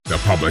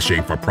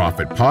Publishing for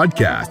Profit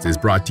podcast is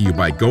brought to you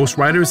by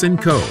Ghostwriters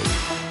 &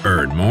 Co.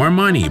 Earn more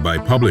money by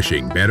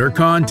publishing better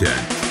content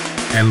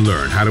and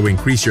learn how to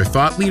increase your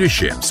thought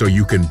leadership so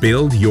you can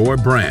build your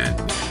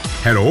brand.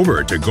 Head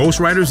over to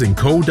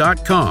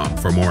ghostwritersandco.com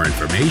for more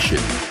information.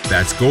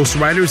 That's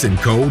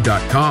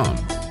ghostwritersandco.com.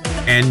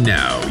 And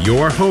now,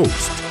 your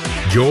host,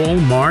 Joel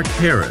Mark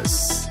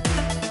Harris.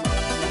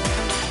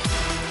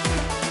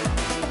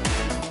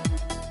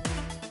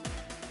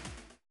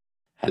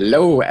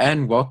 Hello,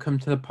 and welcome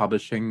to the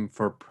Publishing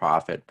for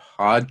Profit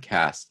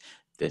podcast.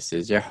 This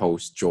is your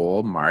host,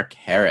 Joel Mark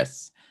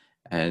Harris,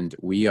 and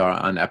we are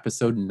on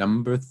episode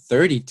number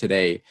 30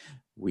 today.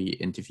 We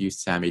interview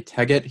Sammy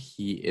Teggett.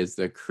 He is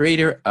the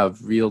creator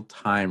of Real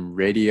Time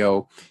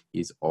Radio.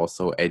 He's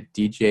also a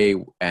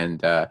DJ,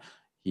 and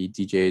he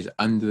DJs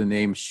under the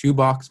name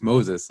Shoebox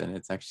Moses, and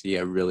it's actually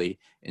a really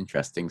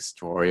interesting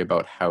story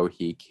about how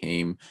he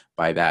came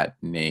by that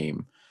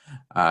name.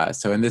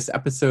 So in this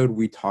episode,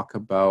 we talk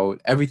about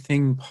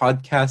everything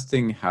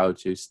podcasting, how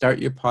to start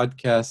your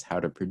podcast, how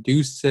to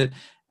produce it,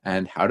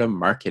 and how to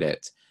market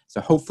it.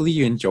 So hopefully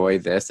you enjoy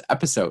this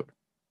episode.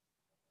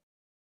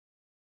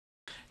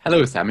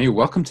 Hello, Sammy.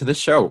 Welcome to the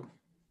show.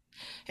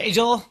 Hey,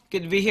 Joel.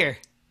 Good to be here.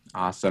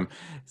 Awesome.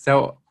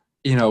 So,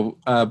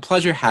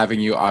 pleasure having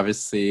you,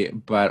 obviously,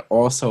 but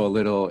also a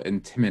little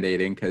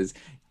intimidating because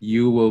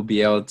you will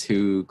be able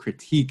to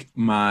critique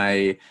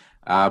my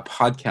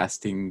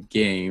podcasting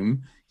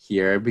game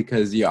here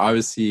because you're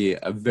obviously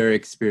a very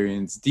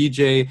experienced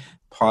DJ,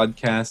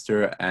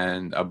 podcaster,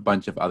 and a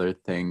bunch of other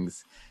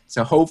things.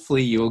 So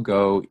hopefully you'll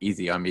go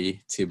easy on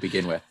me to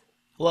begin with.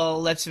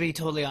 Well, let's be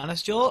totally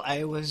honest, Joel.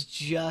 I was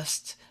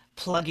just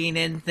plugging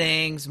in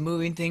things,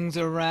 moving things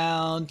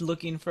around,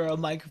 looking for a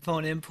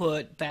microphone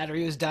input.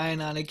 Battery was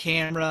dying on a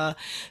camera.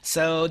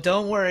 So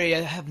don't worry, I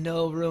have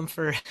no room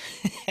for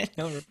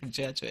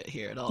judgment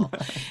here at all.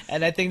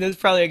 And I think that's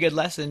probably a good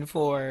lesson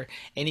for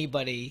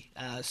anybody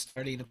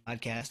starting a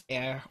podcast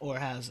or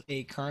has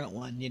a current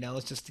one.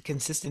 It's just the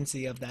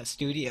consistency of that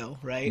studio,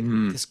 right?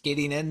 Mm-hmm. Just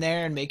getting in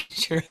there and making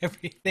sure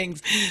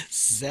everything's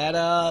set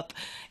up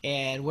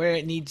and where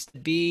it needs to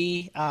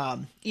be.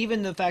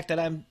 Even the fact that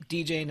I'm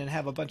DJing and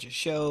have a bunch of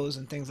shows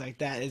and things like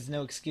that is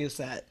no excuse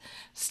that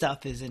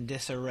stuff is in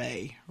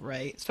disarray,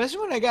 right? Especially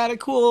when I got a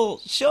cool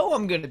show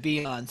I'm going to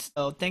be on.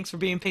 So thanks for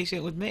being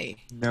patient with me.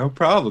 No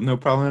problem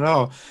at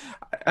all.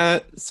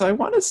 So I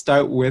want to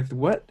start with,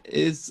 what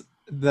is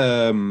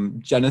the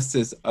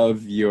genesis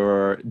of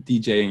your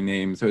DJing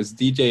name? So it's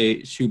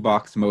DJ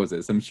Shoebox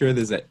Moses. I'm sure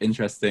there's an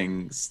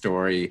interesting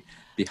story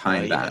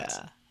behind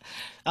that.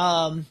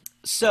 Yeah.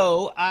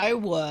 So I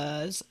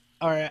was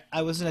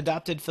an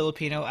adopted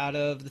Filipino out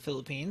of the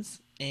Philippines,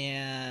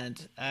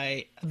 and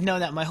I've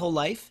known that my whole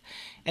life.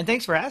 And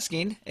thanks for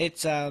asking.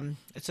 It's a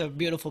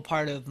beautiful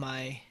part of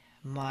my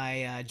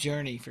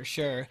journey for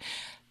sure.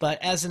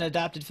 But as an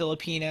adopted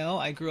Filipino,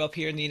 I grew up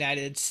here in the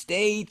United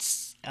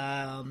States,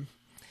 and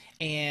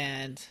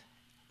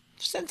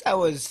since I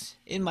was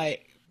in my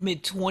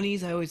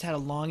mid-20s, I always had a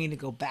longing to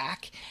go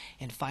back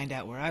and find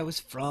out where I was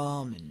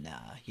from and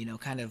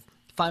kind of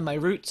find my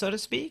roots, so to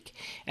speak.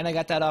 And I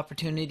got that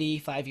opportunity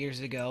 5 years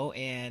ago,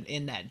 and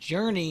in that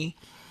journey,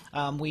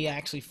 we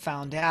actually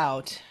found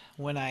out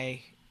when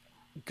I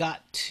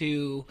got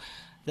to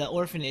the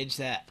orphanage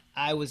that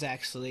I was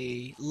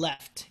actually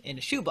left in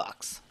a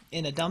shoebox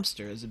in a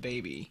dumpster as a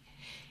baby.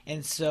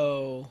 And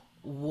so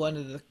one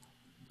of the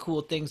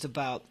cool things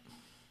about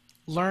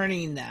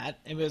learning that,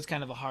 it was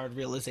kind of a hard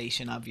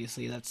realization.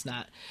 Obviously, that's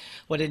not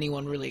what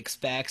anyone really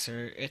expects,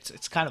 or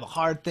it's kind of a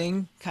hard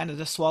thing kind of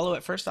to swallow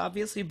at first,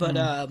 obviously. But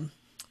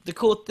the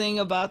cool thing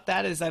about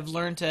that is I've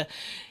learned to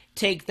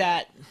take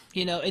that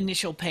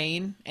initial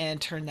pain and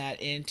turn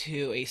that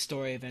into a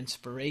story of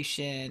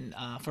inspiration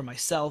for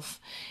myself,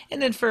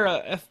 and then for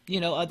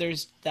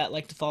others that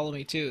like to follow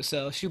me too.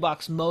 So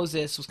Shoebox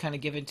Moses was kind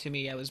of given to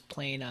me. I was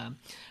playing a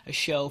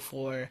show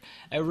for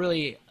a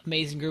really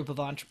amazing group of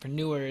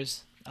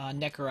entrepreneurs on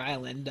Necker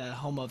Island,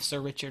 home of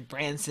Sir Richard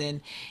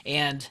Branson,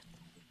 and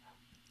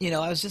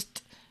I was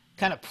just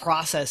kind of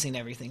processing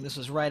everything. This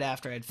was right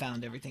after I'd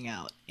found everything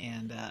out,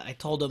 and I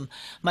told him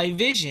my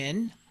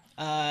vision.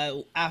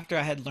 After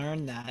I had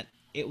learned that,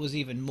 it was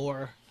even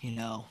more,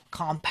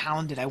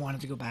 compounded. I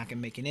wanted to go back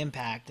and make an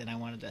impact, and I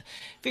wanted to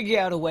figure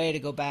out a way to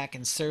go back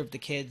and serve the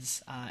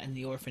kids in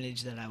the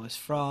orphanage that I was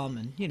from,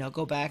 and,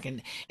 go back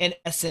and, in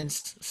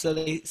essence, so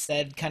they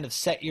said, kind of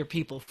set your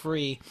people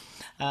free,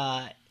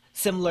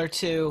 similar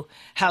to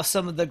how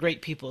some of the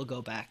great people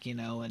go back,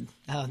 and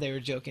how they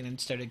were joking and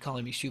started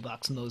calling me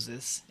Shoebox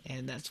Moses,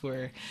 and that's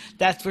where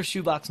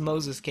Shoebox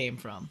Moses came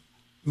from.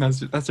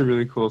 That's a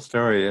really cool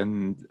story,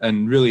 and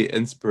really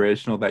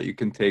inspirational that you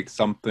can take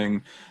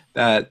something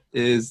that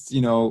is,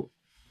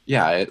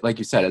 like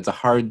you said, it's a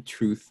hard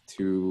truth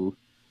to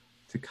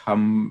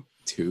come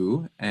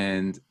to,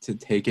 and to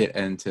take it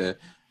and to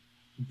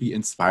be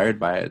inspired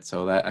by it.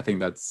 So I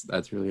think that's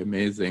really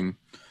amazing.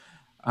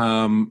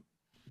 You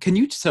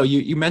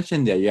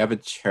mentioned that you have a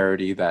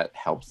charity that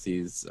helps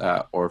these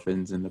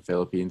orphans in the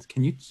Philippines.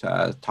 Can you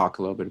talk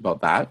a little bit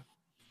about that?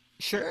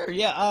 Sure,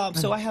 yeah.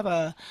 So I have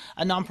a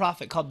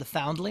nonprofit called the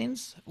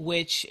Foundlings,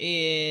 which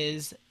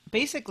is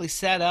basically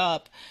set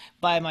up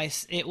by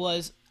it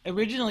was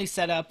originally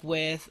set up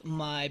with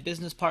my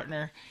business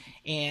partner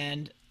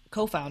and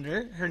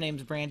co-founder. Her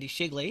name's Brandy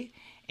Shigley,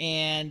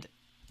 and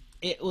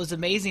it was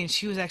amazing.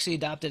 She was actually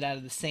adopted out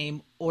of the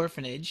same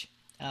orphanage.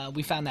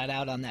 We found that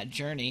out on that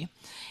journey,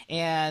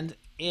 and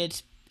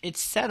it's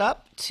set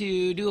up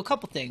to do a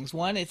couple things.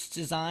 One, it's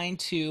designed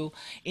to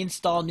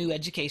install new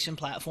education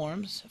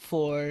platforms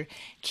for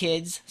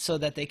kids so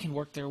that they can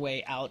work their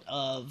way out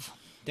of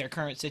their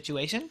current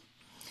situation.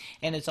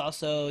 And it's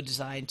also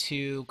designed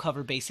to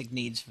cover basic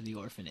needs for the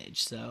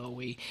orphanage. So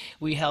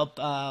we help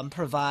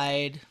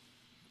provide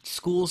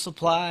school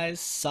supplies,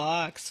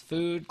 socks,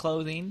 food,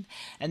 clothing,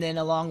 and then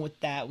along with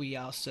that, we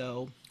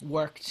also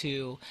work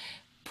to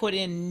put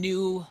in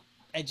new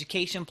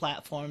education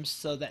platforms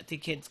so that the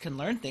kids can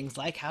learn things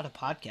like how to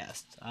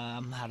podcast,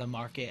 how to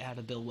market, how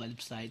to build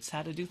websites,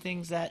 how to do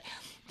things that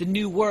the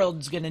new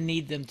world's going to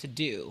need them to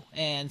do.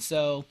 And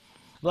so,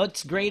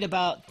 what's great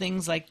about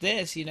things like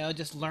this,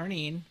 just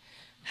learning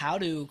how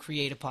to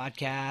create a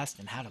podcast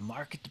and how to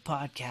market the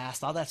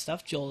podcast, all that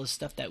stuff, Joel, is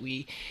stuff that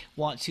we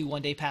want to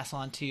one day pass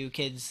on to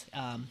kids,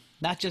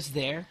 not just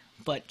there,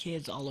 but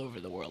kids all over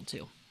the world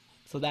too.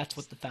 So that's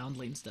what the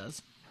Foundlings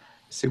does.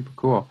 Super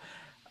cool.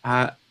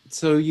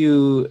 So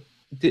you're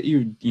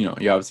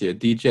obviously a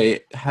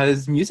DJ.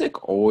 Has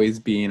music always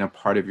been a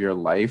part of your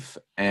life?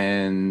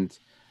 And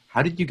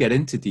how did you get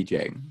into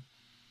DJing?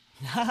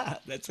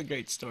 That's a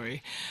great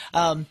story.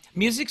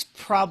 Music's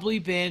probably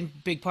been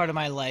a big part of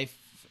my life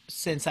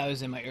since I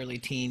was in my early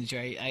teens,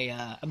 right?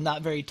 I'm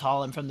not very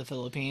tall. I'm from the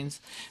Philippines.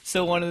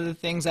 So one of the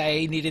things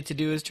I needed to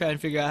do is try and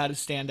figure out how to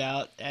stand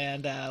out.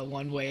 And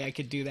one way I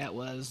could do that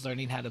was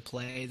learning how to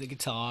play the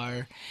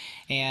guitar.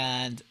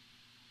 And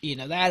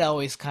that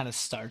always kind of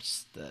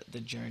starts the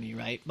journey,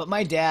 right? But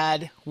my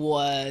dad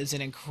was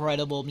an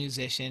incredible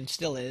musician,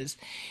 still is.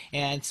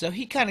 And so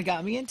he kind of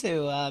got me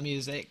into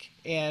music.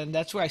 And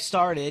that's where I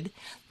started.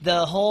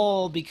 The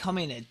whole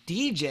becoming a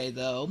DJ,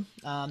 though,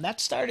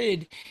 that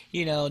started,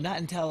 not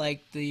until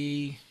like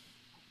the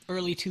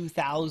early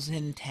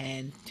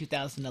 2010,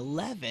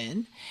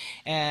 2011.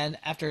 And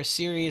after a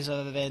series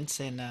of events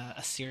and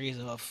a series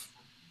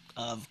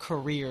of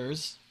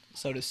careers,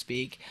 so to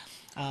speak,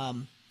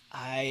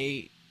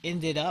 I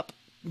ended up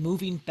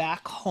moving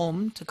back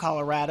home to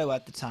Colorado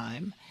at the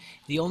time.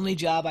 The only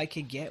job I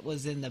could get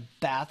was in the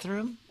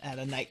bathroom at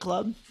a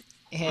nightclub.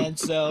 And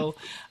so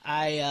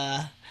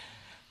I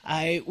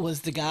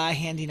was the guy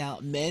handing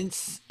out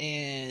mints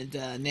and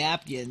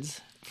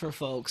napkins for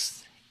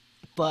folks.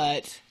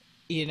 But,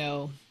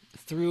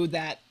 through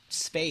that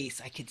space,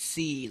 I could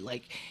see,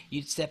 like,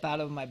 you'd step out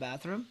of my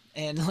bathroom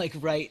and, like,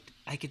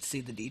 I could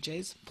see the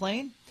DJs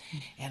playing.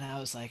 And I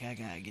was like, I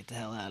gotta get the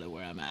hell out of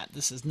where I'm at.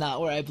 This is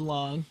not where I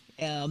belong.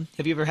 Have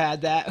you ever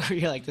had that where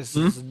you're like, this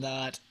is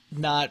not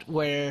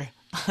where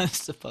I'm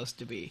supposed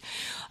to be?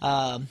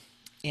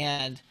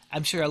 And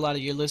I'm sure a lot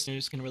of your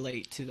listeners can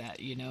relate to that.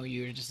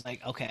 You're just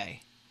like,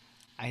 okay,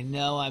 I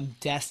know I'm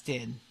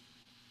destined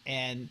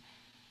and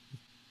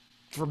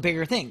for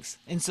bigger things.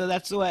 And so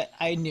that's what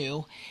I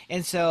knew.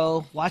 And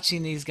so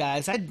watching these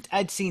guys,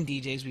 I'd seen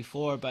DJs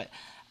before, but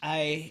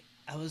I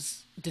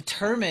was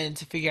determined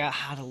to figure out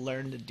how to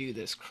learn to do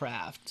this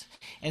craft.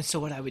 And so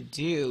what I would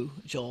do,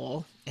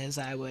 Joel, is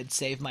I would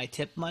save my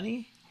tip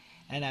money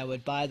and I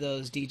would buy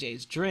those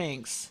DJs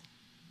drinks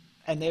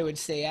and they would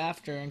stay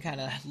after and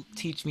kind of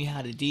teach me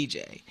how to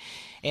DJ.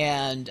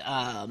 And,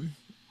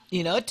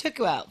 it took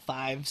about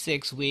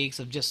 5-6 weeks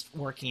of just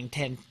working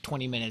 10,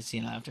 20 minutes,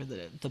 after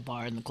the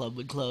bar and the club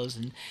would close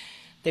and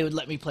they would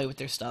let me play with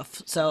their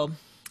stuff. So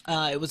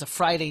it was a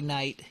Friday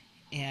night.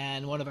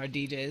 And one of our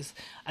DJs,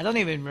 I don't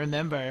even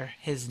remember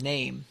his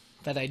name,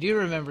 but I do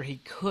remember he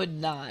could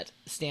not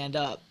stand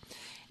up.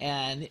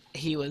 And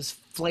he was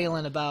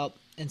flailing about.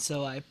 And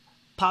so I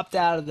popped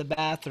out of the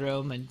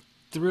bathroom and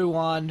threw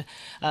on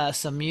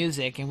some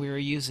music. And we were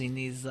using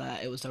these,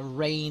 it was a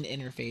Rain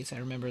interface. I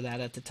remember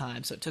that at the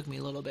time. So it took me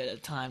a little bit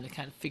of time to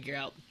kind of figure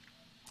out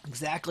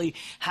exactly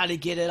how to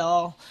get it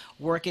all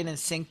working and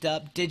synced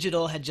up.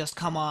 Digital had just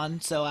come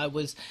on. So I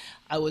was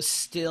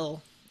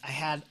still... I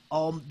had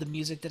all the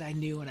music that I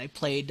knew, and I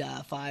played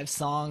 5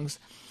 songs,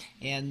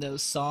 and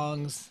those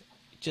songs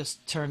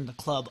just turned the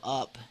club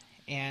up,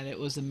 and it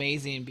was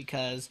amazing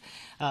because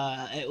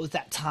it was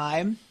that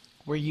time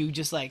where you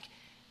just like,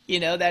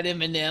 that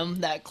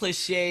Eminem, that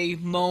cliche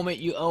moment,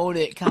 you own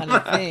it kind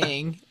of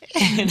thing.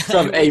 And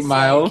From 8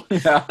 Mile.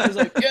 Yeah. I was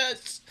like,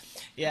 yes.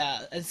 Yeah,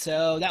 and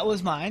so that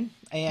was mine,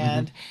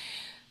 and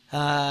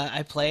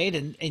I played,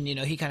 and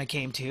he kind of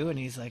came to, and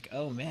he's like,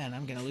 oh, man,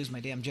 I'm going to lose my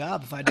damn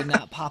job if I did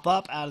not pop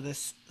up out of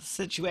this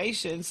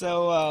situation.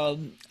 So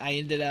I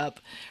ended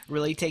up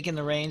really taking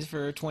the reins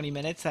for 20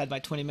 minutes, had my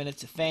 20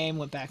 minutes of fame,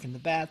 went back in the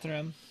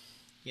bathroom,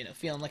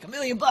 feeling like $1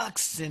 million.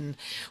 And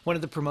one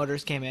of the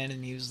promoters came in,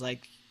 and he was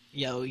like,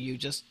 yo, you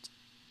just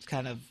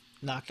kind of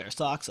knocked our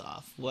socks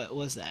off. What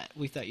was that?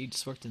 We thought you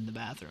just worked in the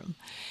bathroom.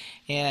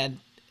 And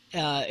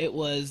it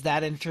was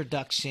that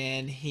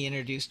introduction. He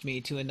introduced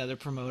me to another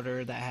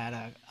promoter that had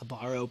a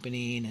bar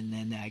opening, and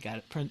then I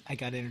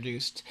got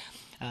introduced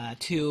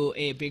to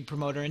a big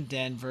promoter in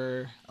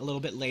Denver. A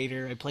little bit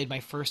later, I played my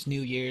first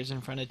New Year's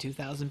in front of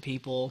 2,000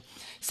 people,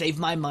 saved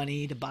my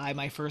money to buy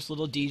my first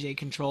little DJ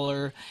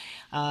controller,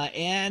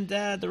 and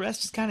the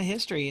rest is kind of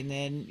history. And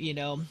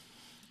then,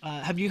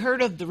 have you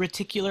heard of the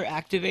reticular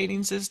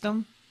activating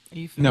system? Are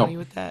you No, familiar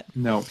with that?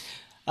 no,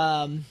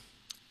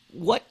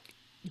 What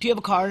do you have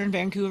a car in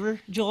Vancouver,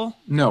 Joel?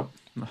 no.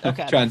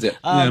 Okay. Transit.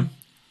 Yeah. Um,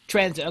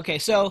 Transit. Okay,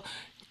 so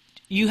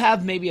you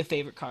have maybe a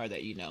favorite car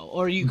that you know,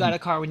 or you got a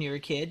car when you were a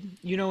kid.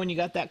 You know when you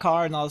got that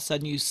car and all of a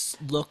sudden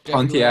looked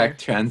Pontiac everywhere.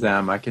 Trans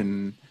Am.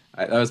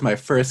 That was my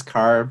first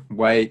car,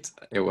 white.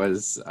 It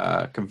was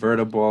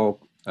convertible.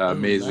 Oh,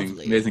 Amazing,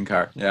 lovely. amazing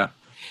car. Yeah.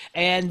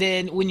 And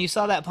then when you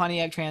saw that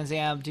Pontiac Trans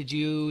Am, did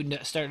you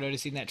start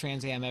noticing that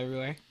Trans Am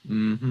everywhere?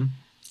 Mm-hmm.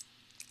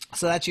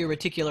 So that's your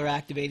reticular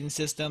activating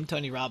system.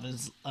 Tony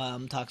Robbins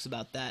talks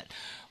about that.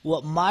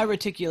 What my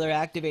reticular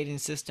activating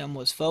system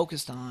was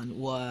focused on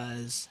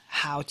was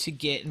how to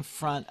get in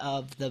front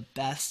of the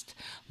best,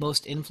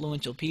 most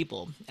influential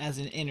people as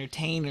an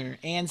entertainer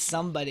and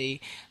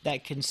somebody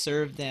that can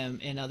serve them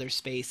in other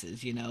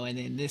spaces, And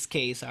in this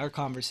case, our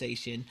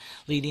conversation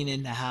leading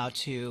into how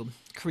to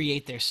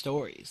create their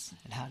stories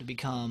and how to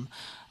become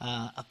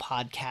a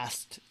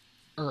podcast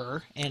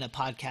and a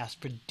podcast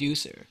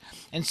producer.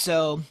 And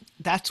so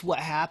that's what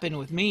happened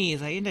with me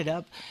is I ended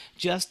up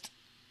just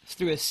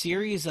through a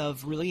series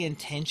of really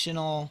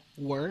intentional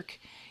work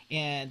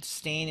and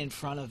staying in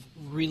front of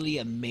really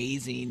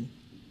amazing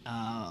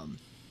I'll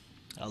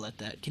let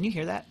that. Can you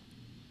hear that?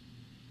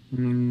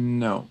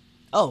 No,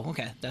 Oh,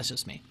 okay. That's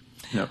just me.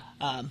 no.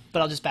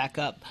 But I'll just back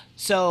up.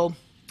 So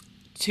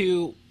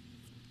to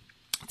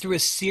through a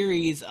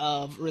series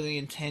of really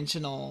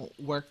intentional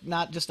work,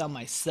 not just on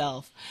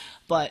myself,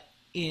 but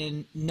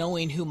in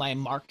knowing who my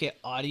market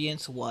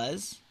audience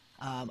was.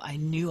 I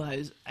knew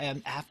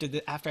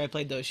after I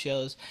played those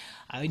shows,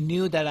 I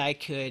knew that I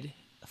could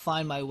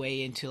find my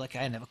way into like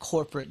kind of a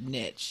corporate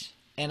niche,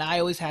 and I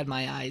always had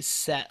my eyes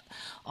set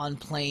on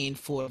playing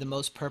for the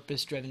most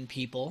purpose-driven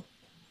people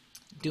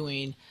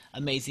doing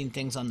amazing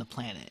things on the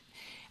planet.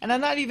 And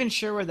I'm not even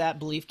sure where that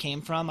belief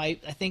came from. I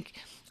think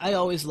I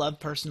always loved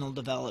personal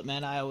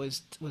development. I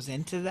always was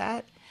into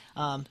that.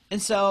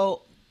 And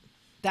so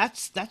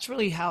that's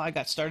really how I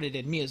got started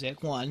in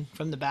music. One,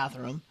 from the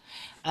bathroom,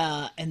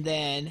 and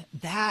then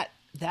that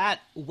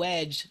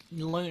wedge,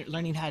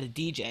 learning how to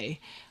DJ,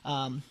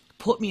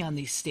 put me on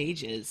these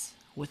stages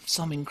with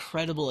some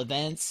incredible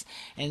events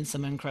and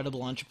some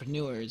incredible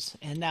entrepreneurs,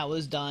 and that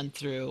was done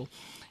through,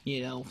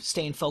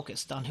 staying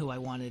focused on who I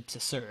wanted to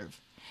serve.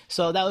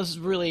 So that was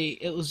really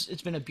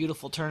it's been a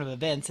beautiful turn of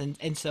events,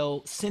 and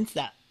so since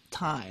that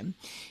time,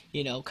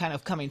 kind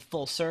of coming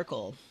full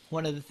circle,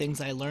 one of the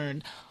things I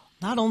learned,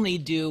 not only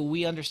do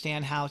we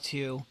understand how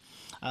to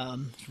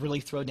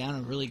really throw down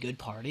a really good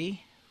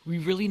party, we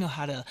really know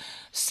how to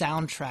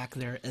soundtrack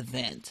their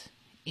event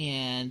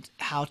and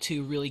how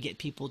to really get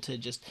people to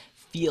just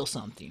feel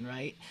something,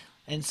 right?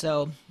 And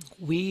so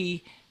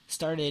we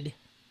started,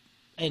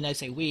 and I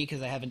say we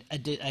because I have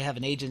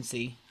an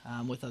agency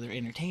with other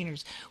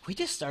entertainers. We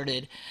just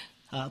started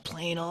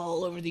playing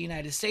all over the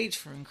United States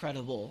for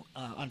incredible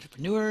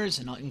entrepreneurs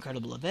and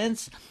incredible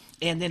events.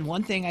 And then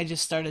one thing I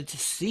just started to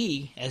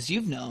see, as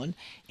you've known,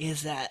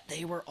 is that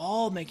they were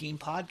all making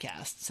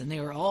podcasts and they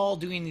were all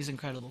doing these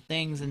incredible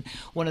things. And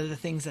one of the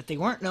things that they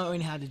weren't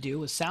knowing how to do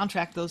was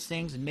soundtrack those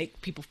things and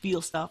make people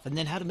feel stuff, and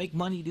then how to make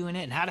money doing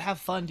it and how to have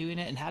fun doing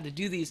it and how to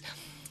do these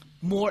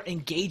more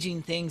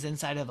engaging things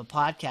inside of a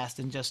podcast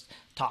than just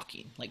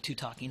talking, like two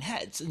talking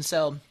heads. And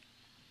so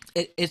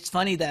it's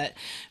funny that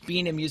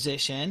being a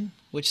musician,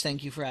 which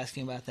thank you for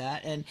asking about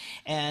that,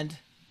 and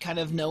kind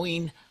of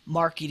knowing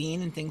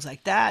marketing and things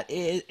like that,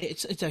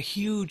 it's a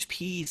huge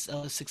piece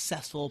of a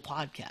successful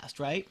podcast,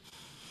 right?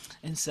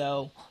 And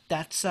so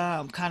that's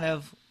kind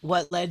of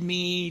what led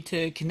me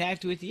to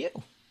connect with you.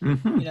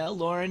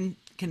 Lauren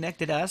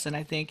connected us, and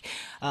I think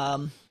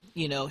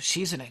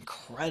she's an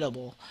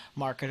incredible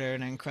marketer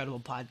and an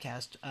incredible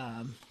podcast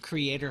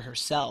creator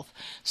herself.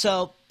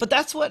 So, but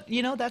that's what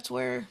that's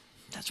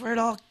where it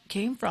all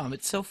came from.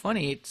 It's so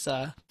funny.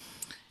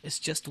 It's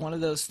just one of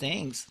those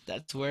things.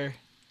 That's where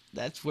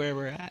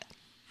we're at.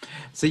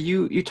 So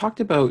you talked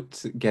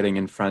about getting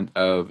in front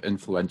of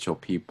influential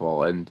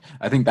people, and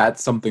I think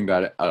that's something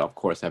that, of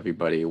course,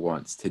 everybody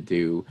wants to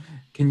do.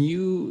 Can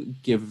you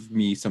give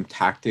me some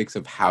tactics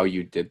of how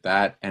you did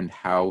that and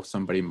how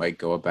somebody might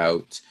go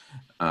about,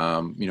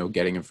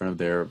 getting in front of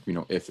their,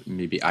 if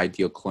maybe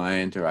ideal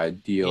client or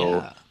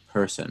ideal Yeah.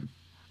 person?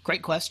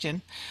 Great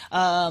question.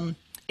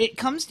 It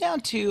comes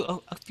down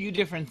to a few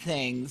different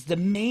things. The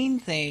main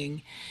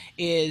thing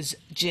is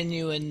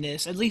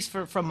genuineness, at least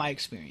from my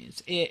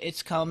experience.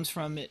 It comes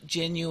from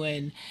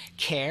genuine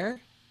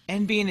care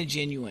and being a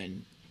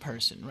genuine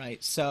person,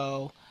 right?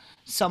 So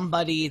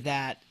somebody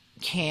that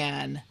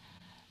can,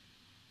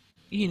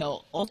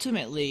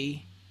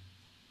 ultimately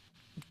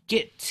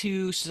get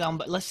to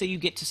somebody. Let's say you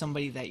get to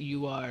somebody that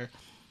you are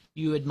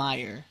you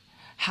admire,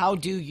 how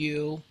do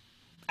you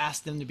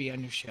ask them to be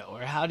on your show,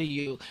 or how do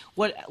you,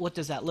 what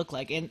does that look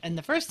like? And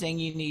the first thing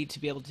you need to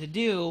be able to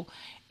do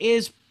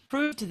is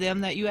prove to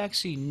them that you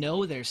actually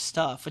know their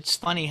stuff. It's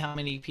funny how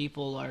many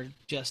people are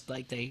just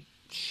like, they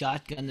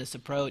shotgun this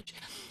approach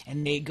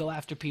and they go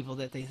after people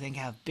that they think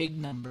have big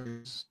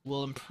numbers,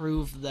 will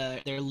improve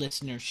their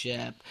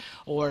listenership,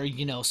 or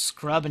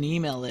scrub an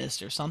email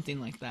list or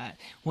something like that,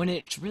 when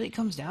it really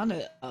comes down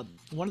to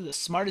one of the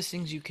smartest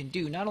things you can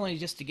do, not only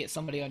just to get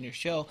somebody on your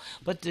show,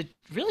 but to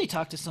really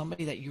talk to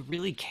somebody that you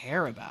really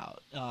care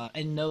about,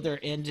 and know their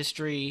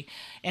industry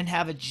and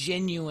have a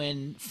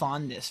genuine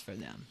fondness for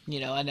them.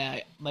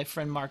 And my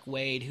friend Mark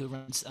Wade, who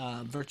runs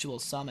Virtual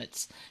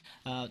Summits,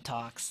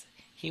 talks,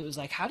 he was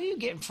like, how do you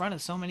get in front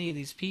of so many of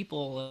these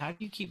people? How do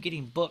you keep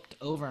getting booked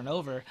over and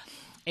over?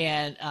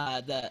 And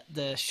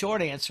the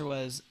short answer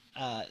was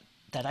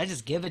that I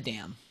just give a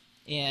damn.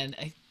 And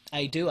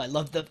I do. I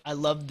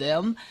love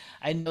them.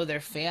 I know their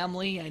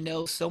family. I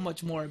know so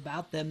much more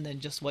about them than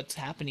just what's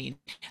happening.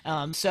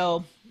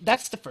 So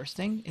that's the first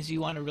thing, is you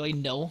want to really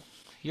know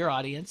your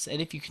audience.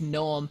 And if you can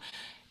know them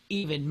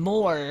even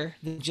more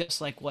than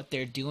just like what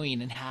they're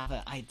doing, and have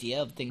an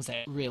idea of things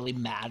that really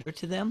matter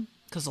to them,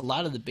 because a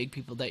lot of the big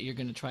people that you're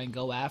going to try and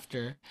go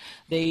after,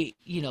 they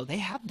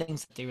have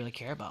things that they really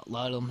care about. A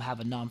lot of them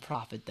have a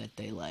nonprofit that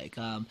they like.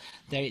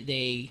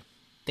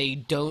 They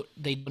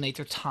donate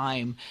their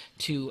time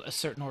to a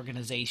certain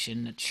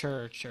organization, a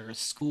church or a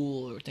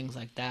school or things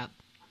like that.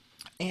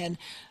 And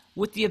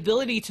with the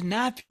ability to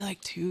not be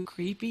like too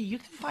creepy, you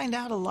can find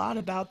out a lot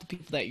about the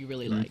people that you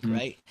really like,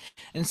 right?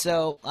 And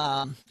so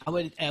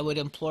I would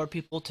implore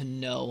people to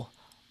know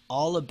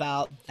all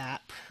about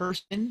that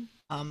person,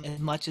 as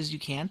much as you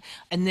can.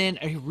 And then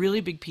a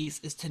really big piece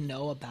is to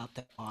know about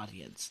the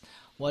audience.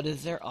 What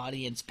is their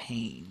audience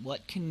paying?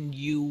 What can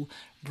you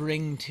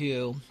bring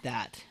to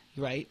that,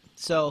 right?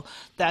 So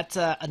that's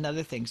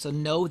another thing. So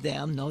know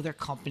them, know their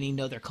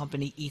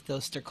company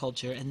ethos, their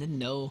culture, and then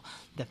know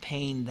the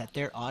pain that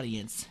their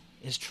audience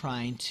is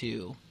trying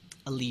to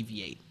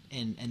alleviate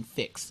and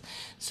fix.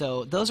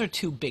 So those are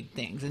two big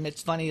things. And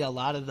it's funny, a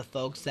lot of the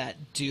folks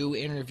that do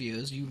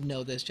interviews, you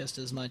know this just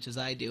as much as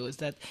I do, is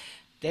that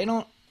they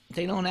don't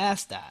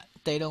ask that.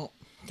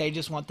 They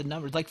just want the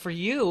numbers. Like for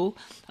you,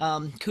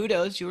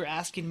 kudos, you were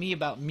asking me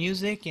about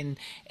music and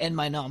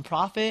my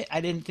nonprofit.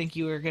 I didn't think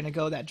you were going to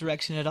go that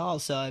direction at all.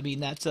 So, I mean,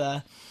 that's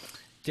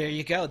there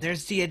you go.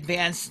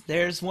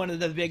 There's one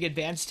of the big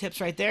advanced tips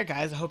right there,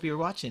 guys. I hope you're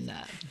watching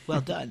that. Well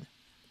done.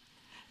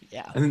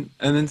 Yeah. And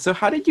then, so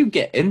how did you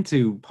get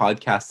into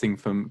podcasting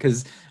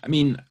because I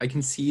mean, I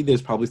can see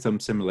there's probably some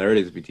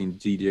similarities between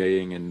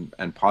DJing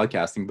and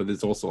podcasting, but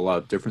there's also a lot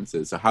of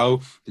differences. So how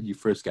did you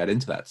first get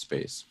into that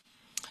space?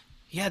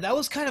 Yeah, that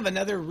was kind of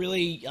another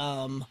really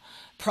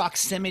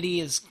proximity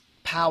is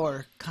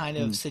power kind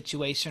of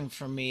situation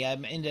for me. I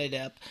ended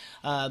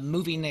up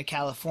moving to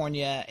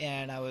California,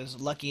 and I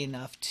was lucky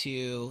enough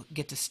to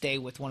get to stay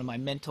with one of my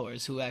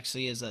mentors, who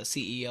actually is a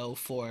CEO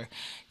for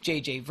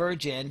JJ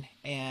Virgin,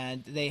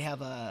 and they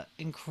have a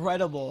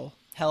incredible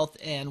health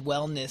and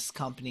wellness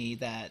company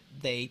that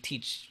they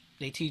teach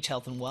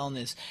health and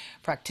wellness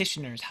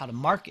practitioners how to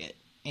market.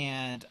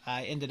 And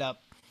I ended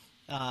up,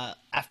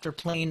 after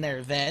playing their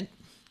event,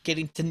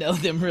 getting to know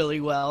them really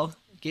well,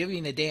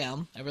 giving a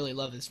damn. I really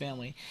love his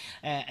family,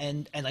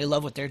 and I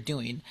love what they're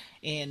doing.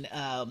 And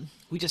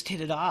we just hit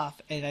it off,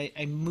 and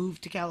I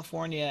moved to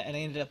California, and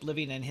I ended up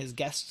living in his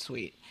guest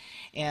suite.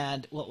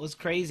 And what was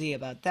crazy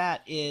about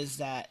that is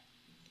that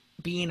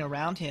being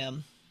around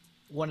him,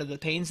 one of the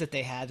pains that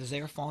they had is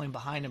they were falling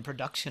behind in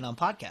production on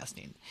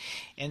podcasting.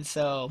 And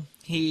so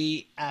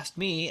he asked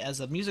me, as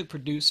a music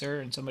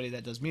producer and somebody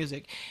that does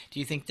music, do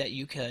you think that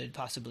you could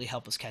possibly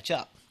help us catch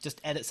up?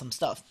 Just edit some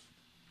stuff.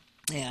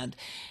 And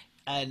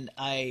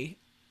I,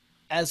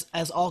 as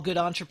all good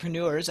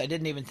entrepreneurs, I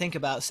didn't even think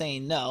about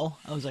saying no.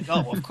 I was like,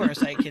 oh, of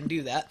course I can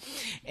do that.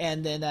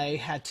 And then I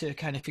had to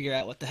kind of figure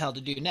out what the hell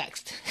to do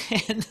next.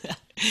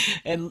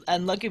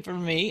 And lucky for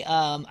me,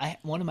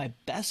 one of my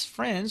best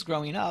friends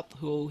growing up,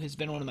 who has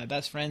been one of my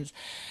best friends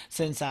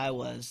since I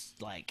was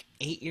like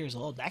 8 years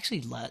old,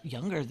 actually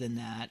younger than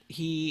that,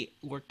 he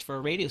worked for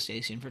a radio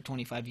station for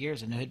 25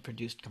 years and had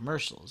produced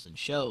commercials and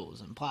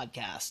shows and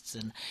podcasts.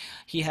 And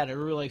he had a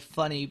really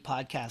funny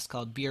podcast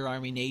called Beer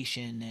Army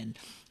Nation, and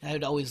I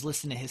would always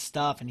listen to his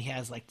stuff, and he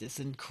has like this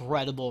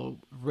incredible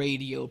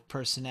radio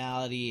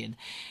personality,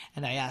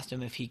 and I asked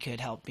him if he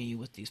could help me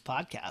with these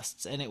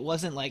podcasts. And it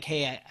wasn't like,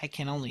 hey,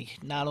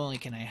 not only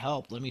can I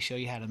help, let me show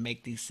you how to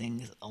make these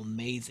things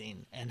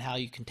amazing and how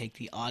you can take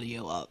the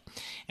audio up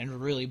and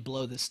really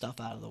blow this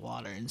stuff out of the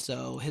water. And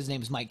so his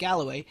name is Mike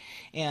Galloway,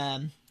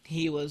 and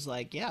he was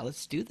like, yeah,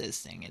 let's do this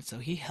thing. And so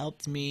he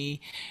helped me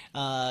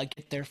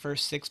get their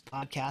first 6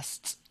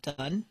 podcasts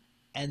done.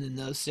 And then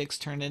those 6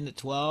 turned into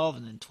 12,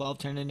 and then 12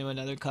 turned into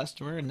another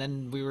customer. And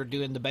then we were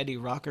doing the Betty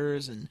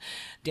Rockers and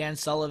Dan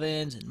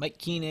Sullivans and Mike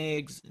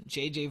Koenigs and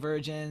JJ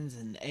Virgins,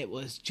 and it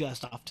was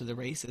just off to the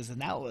races. And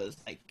that was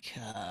like,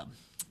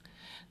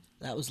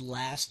 that was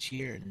last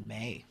year in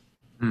May.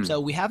 So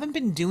we haven't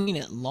been doing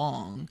it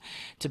long,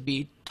 to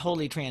be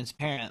totally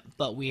transparent,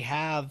 but we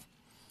have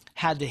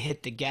had to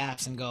hit the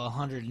gas and go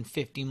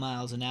 150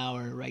 miles an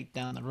hour right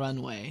down the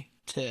runway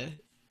to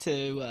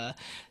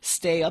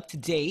stay up to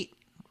date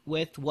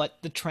with what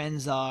the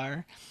trends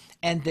are,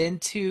 and then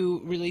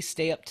to really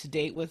stay up to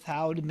date with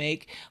how to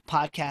make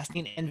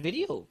podcasting and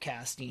video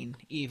casting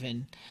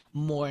even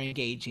more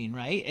engaging.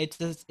 Right?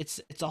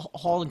 It's a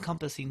whole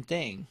encompassing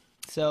thing.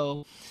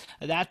 So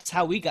that's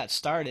how we got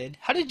started.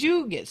 How did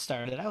you get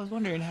started? I was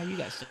wondering how you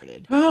got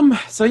started.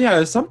 So yeah,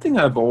 it's something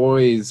I've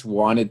always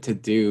wanted to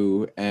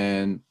do,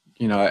 and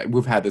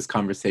we've had this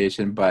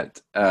conversation,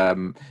 but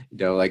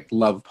like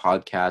love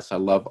podcasts, I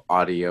love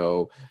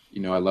audio,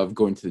 I love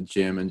going to the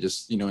gym and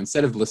just,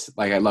 instead of listen,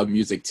 like I love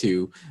music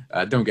too,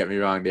 don't get me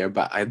wrong there,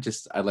 but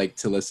I like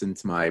to listen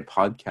to my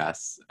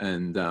podcasts,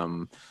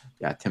 and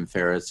yeah, Tim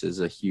Ferriss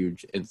is a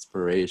huge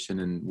inspiration,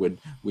 and would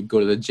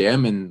go to the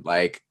gym and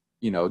like,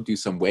 do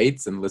some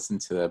weights and listen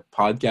to the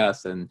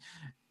podcast,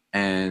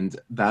 and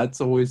that's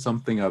always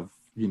something I've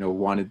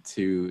wanted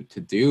to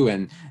do.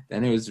 And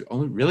then it was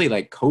only really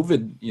like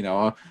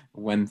COVID,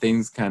 when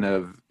things kind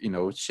of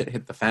shit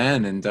hit the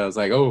fan, and I was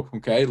like, oh,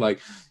 okay, like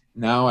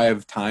now I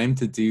have time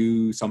to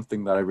do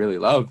something that I really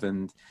love.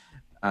 And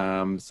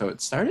so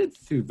it started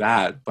through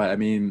that, but I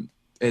mean,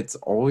 it's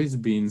always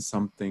been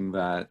something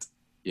that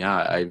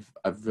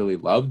I've really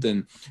loved,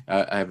 and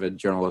I have a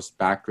journalist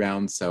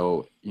background,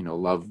 so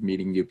love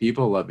meeting new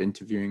people, love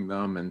interviewing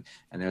them, and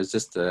it was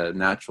just a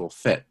natural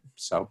fit.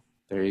 So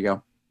there you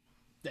go.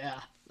 Yeah,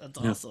 that's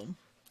awesome.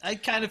 I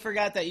kind of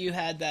forgot that you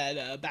had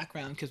that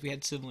background, because we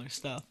had similar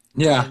stuff.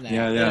 Yeah,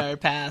 in our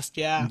past.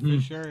 Yeah, for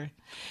sure.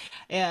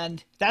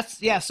 And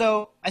that's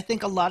so I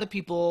think a lot of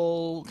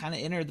people kind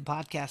of enter the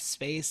podcast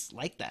space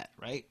like that,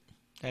 right?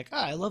 Like, oh,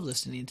 I love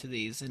listening to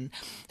these, and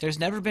there's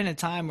never been a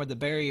time where the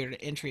barrier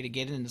to entry to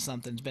get into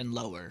something's been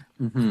lower,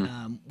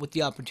 with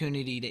the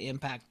opportunity to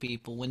impact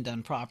people when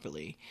done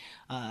properly,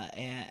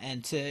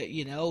 and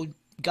to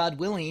God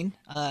willing,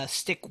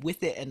 stick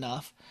with it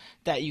enough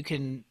that you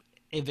can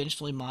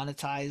eventually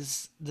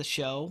monetize the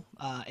show,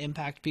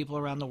 impact people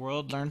around the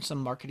world, learn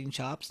some marketing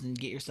chops, and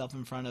get yourself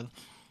in front of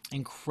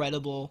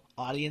incredible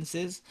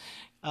audiences.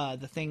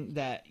 The thing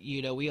that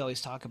we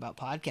always talk about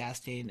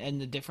podcasting,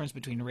 and the difference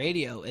between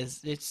radio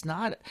is it's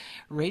not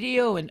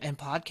radio and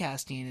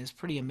podcasting is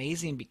pretty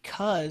amazing,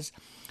 because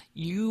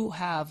you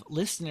have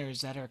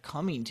listeners that are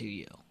coming to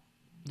you.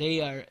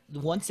 They are,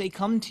 once they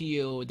come to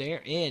you,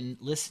 they're in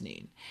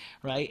listening,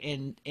 right?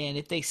 And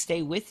if they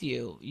stay with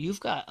you,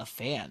 you've got a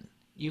fan.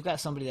 You've got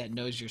somebody that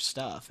knows your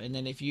stuff. And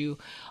then if you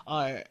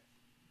are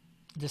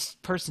this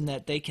person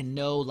that they can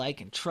know, like,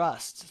 and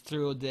trust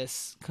through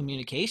this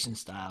communication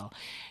style,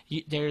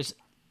 there's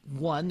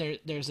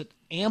an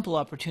ample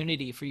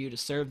opportunity for you to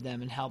serve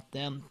them and help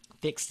them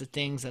fix the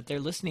things that they're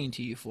listening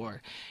to you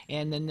for.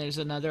 And then there's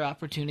another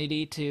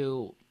opportunity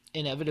to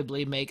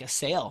inevitably make a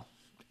sale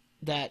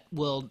that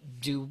will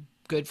do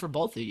good for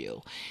both of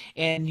you,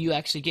 and you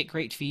actually get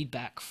great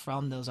feedback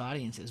from those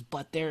audiences.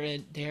 But they're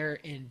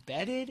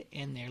embedded,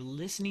 and they're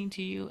listening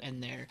to you,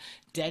 and they're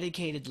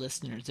dedicated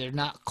listeners. They're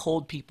not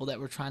cold people that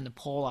we're trying to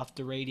pull off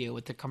the radio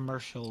with a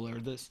commercial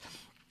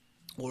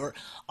or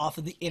off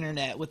of the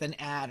internet with an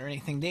ad or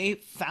anything. They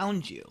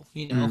found you,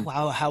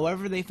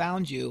 however they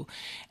found you,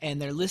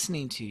 and they're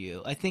listening to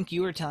you. I think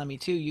you were telling me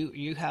too,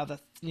 you have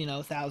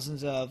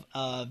thousands of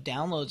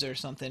downloads or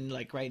something,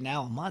 like right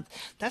now, a month.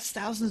 That's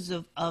thousands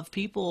of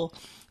people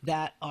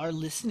that are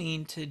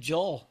listening to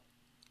Joel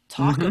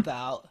talk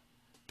about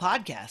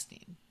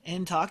podcasting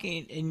and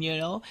talking,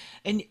 and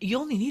and you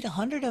only need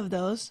 100 of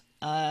those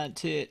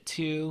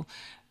to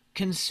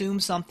consume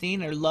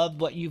something or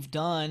love what you've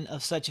done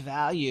of such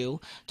value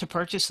to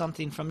purchase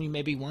something from you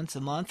maybe once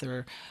a month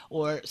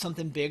or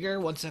something bigger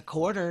once a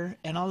quarter,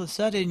 and all of a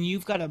sudden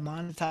you've got a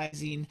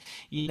monetizing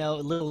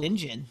little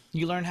engine.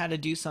 You learn how to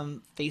do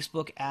some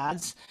Facebook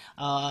ads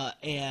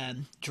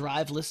and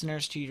drive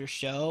listeners to your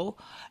show,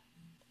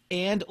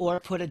 and or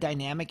put a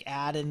dynamic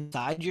ad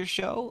inside your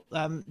show.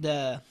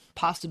 The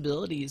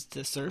possibilities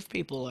to serve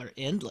people are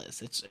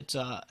endless. It's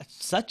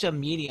such a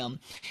medium.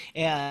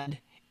 And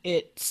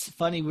it's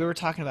funny, we were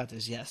talking about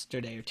this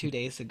yesterday or 2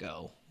 days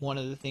ago. One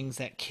of the things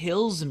that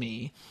kills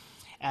me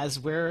as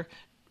we're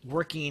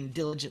working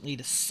diligently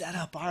to set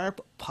up our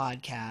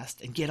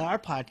podcast and get our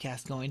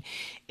podcast going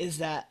is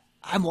that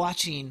I'm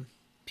watching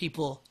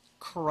people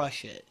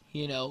crush it,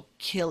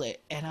 kill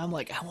it. And I'm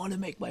like, I want to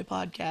make my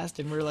podcast.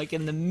 And we're like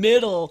in the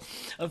middle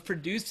of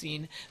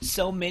producing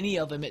so many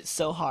of them. It's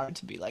so hard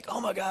to be like, oh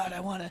my God, I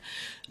want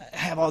to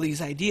have all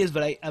these ideas,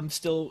 but I'm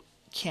still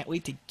can't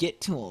wait to get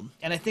to them.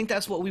 And I think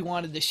that's what we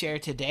wanted to share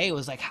today,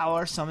 was like, how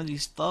are some of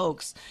these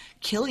folks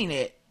killing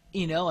it,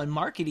 and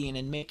marketing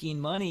and making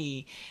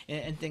money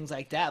and things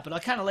like that. But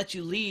I'll kind of let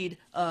you lead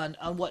on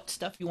what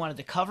stuff you wanted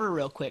to cover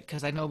real quick,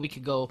 because I know we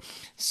could go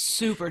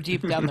super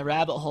deep down the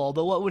rabbit hole,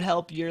 but what would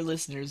help your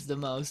listeners the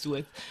most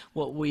with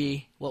what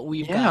we've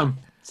got?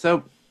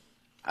 So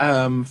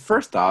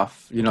First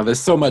off, there's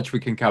so much we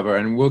can cover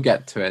and we'll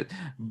get to it.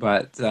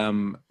 But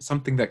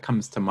something that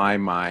comes to my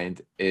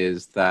mind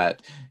is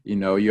that,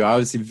 you're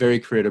obviously a very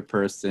creative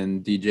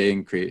person.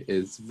 DJing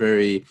is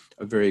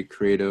a very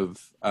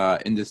creative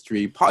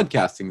industry.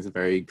 Podcasting is a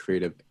very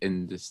creative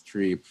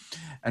industry.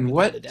 And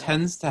Without a what doubt.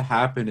 tends to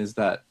happen is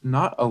that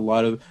not a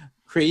lot of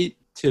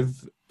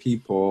creative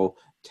people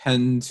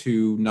tend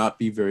to not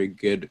be very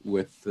good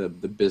with the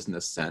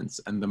business sense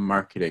and the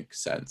marketing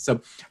sense. So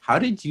how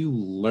did you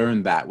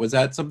learn that? Was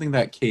that something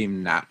that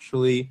came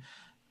naturally,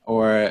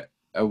 or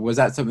was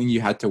that something you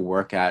had to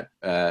work at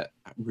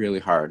really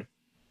hard?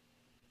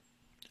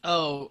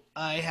 Oh,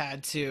 I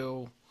had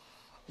to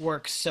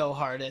work so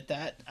hard at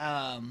that.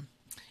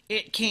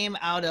 It came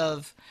out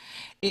of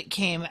it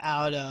came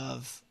out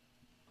of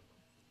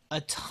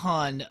a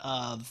ton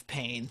of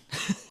pain.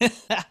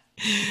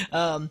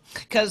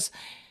 Because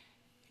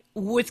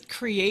with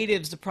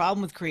creatives, the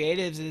problem with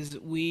creatives is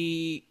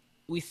we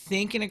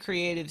think in a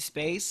creative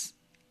space,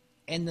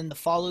 and then the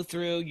follow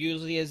through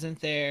usually isn't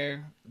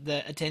there.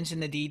 The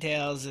attention to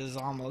details is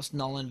almost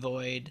null and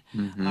void.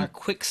 Our Mm-hmm.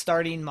 quick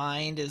starting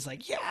mind is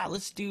like, yeah,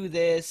 let's do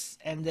this,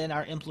 and then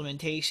our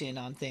implementation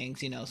on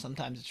things,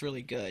 sometimes it's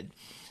really good.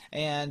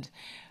 And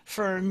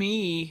for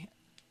me,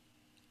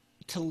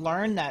 to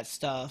learn that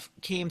stuff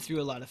came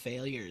through a lot of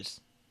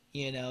failures.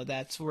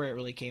 That's where it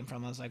really came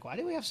from. I was like, why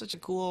do we have such a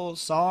cool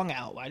song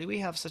out? Why do we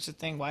have such a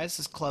thing? Why is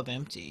this club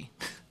empty?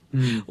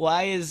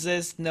 Why is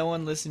this no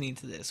one listening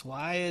to this?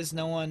 Why is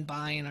no one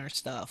buying our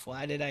stuff?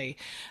 Why did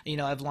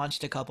I've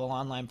launched a couple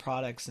online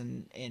products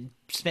and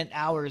spent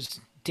hours,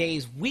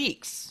 days,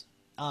 weeks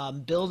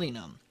building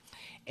them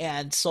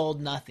and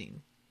sold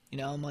nothing.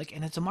 I'm like,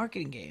 and it's a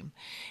marketing game.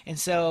 And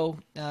so,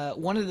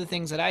 one of the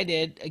things that I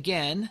did,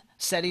 again,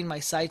 setting my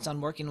sights on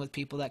working with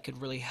people that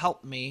could really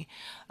help me,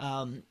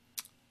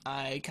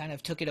 I kind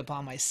of took it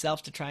upon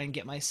myself to try and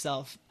get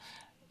myself,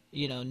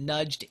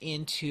 nudged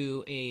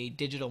into a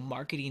digital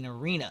marketing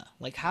arena.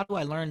 Like, how do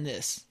I learn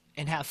this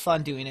and have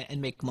fun doing it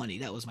and make money?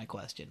 That was my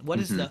question.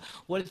 Mm-hmm.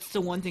 What's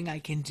the one thing I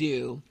can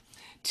do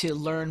to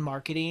learn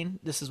marketing?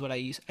 This is what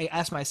I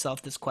asked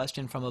myself this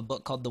question from a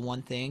book called The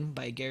One Thing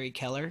by Gary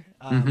Keller.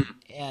 Mm-hmm.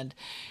 And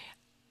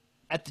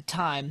at the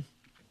time,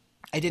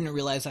 I didn't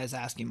realize I was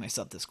asking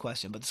myself this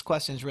question, but this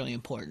question is really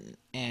important.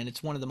 And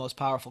it's one of the most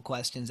powerful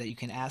questions that you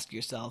can ask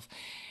yourself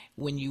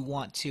when you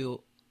want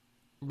to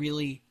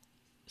really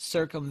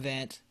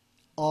circumvent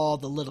all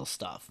the little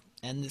stuff.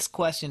 And this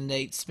question,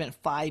 they spent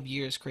 5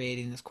 years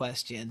creating this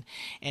question,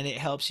 and it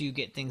helps you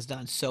get things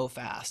done so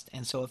fast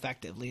and so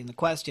effectively. And the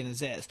question is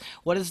this: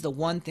 what is the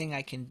one thing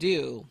I can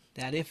do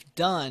that, if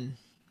done,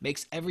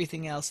 makes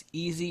everything else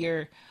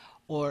easier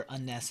or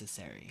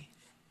unnecessary?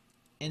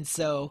 And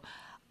so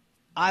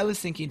I was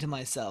thinking to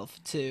myself,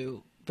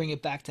 to bring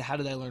it back to how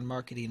did I learn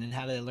marketing and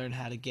how did I learn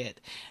how to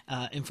get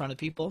in front of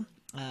people?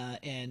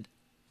 And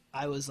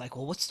I was like,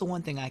 well, what's the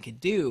one thing I could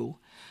do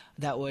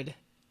that would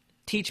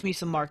teach me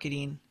some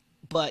marketing,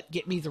 but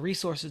get me the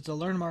resources to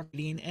learn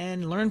marketing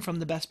and learn from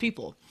the best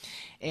people?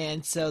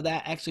 And so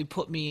that actually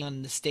put me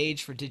on the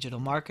stage for Digital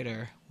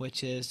Marketer,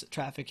 which is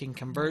traffic and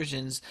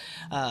conversions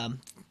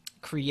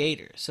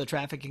creator. So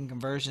traffic and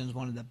conversions is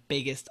one of the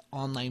biggest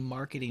online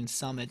marketing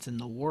summits in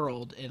the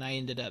world, and I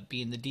ended up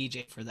being the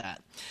DJ for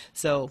that.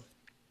 So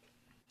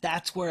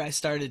that's where I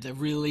started to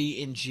really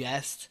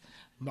ingest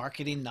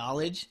marketing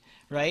knowledge,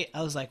 right?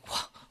 I was like,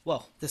 whoa,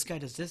 whoa, this guy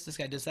does this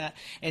guy does that.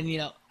 And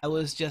I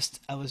was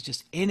just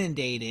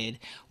inundated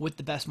with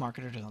the best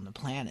marketers on the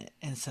planet.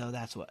 And so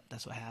that's what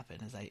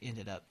happened is I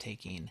ended up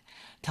taking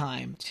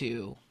time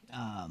to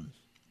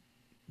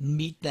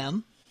meet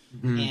them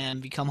Mm-hmm.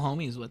 and become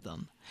homies with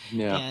them.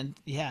 Yeah. And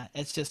yeah,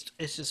 it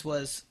just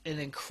was an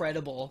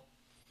incredible,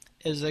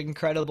 it was an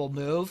incredible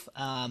move,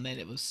 and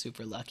it was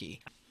super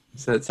lucky.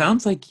 So it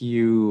sounds like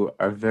you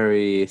are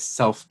very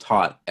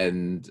self-taught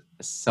and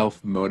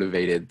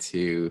self-motivated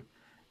to,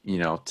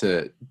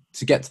 to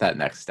get to that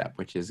next step,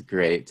 which is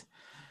great.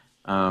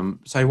 So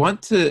I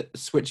want to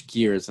switch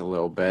gears a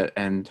little bit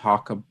and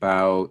talk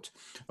about,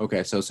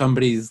 okay, so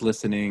somebody's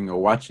listening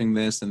or watching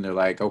this and they're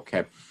like,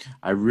 okay,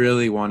 I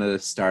really want to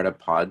start a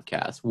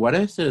podcast. What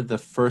are the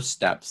first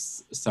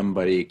steps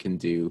somebody can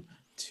do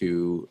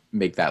to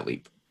make that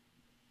leap?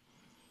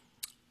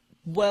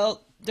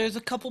 Well, there's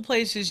a couple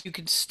places you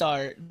could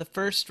start. The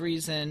first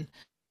reason,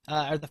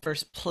 or the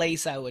first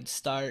place I would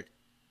start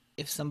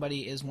if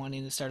somebody is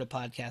wanting to start a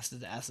podcast is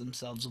to ask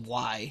themselves,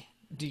 why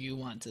do you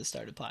want to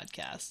start a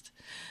podcast?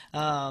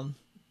 Um,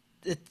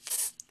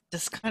 it's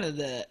just kind of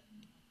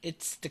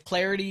it's the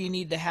clarity you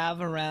need to have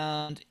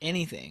around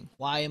anything.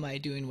 Why am I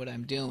doing what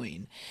I'm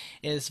doing?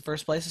 Is the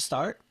first place to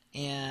start.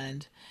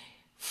 And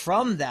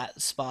from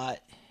that spot,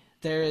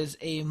 there is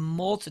a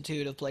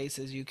multitude of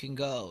places you can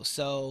go.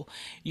 So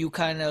you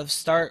kind of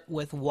start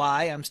with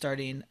why I'm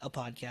starting a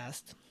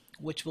podcast,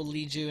 which will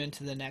lead you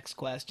into the next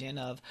question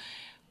of,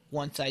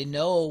 once I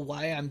know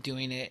why I'm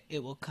doing it,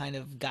 it will kind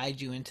of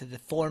guide you into the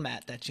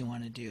format that you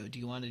want to do. Do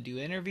you want to do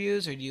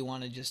interviews or do you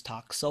want to just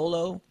talk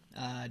solo?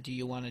 Do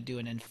you want to do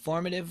an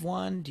informative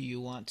one? Do you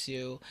want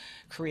to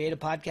create a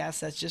podcast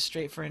that's just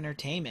straight for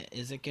entertainment?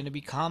 Is it going to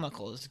be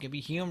comical? Is it going to be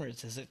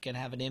humorous? Is it going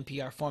to have an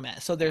NPR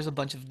format? So there's a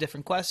bunch of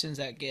different questions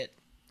that get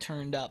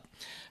turned up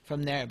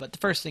from there. But the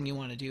first thing you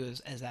want to do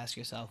is ask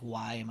yourself,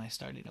 why am I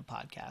starting a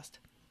podcast?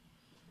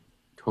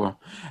 Cool.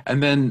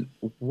 And then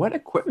what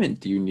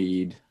equipment do you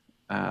need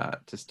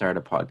to start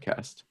a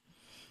podcast?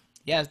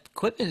 Yeah,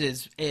 equipment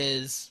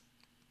is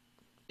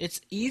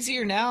it's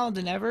easier now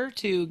than ever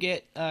to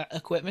get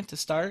equipment to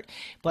start,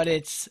 but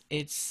it's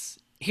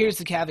here's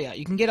the caveat.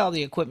 You can get all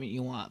the equipment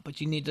you want,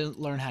 but you need to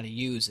learn how to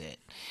use it.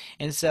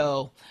 And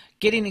so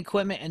getting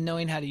equipment and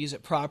knowing how to use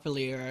it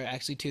properly are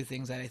actually two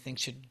things that I think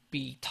should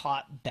be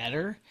taught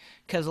better,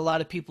 because a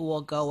lot of people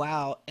will go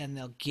out and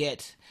they'll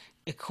get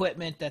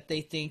equipment that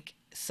they think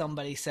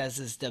somebody says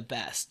is the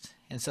best.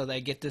 And so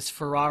they get this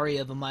Ferrari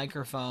of a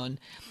microphone,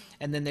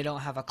 and then they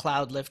don't have a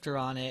cloud lifter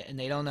on it, and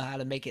they don't know how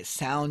to make it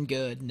sound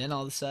good. And then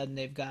all of a sudden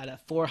they've got a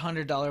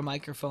 $400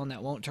 microphone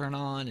that won't turn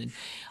on, and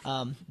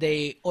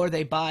they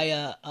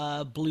buy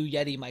a Blue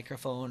Yeti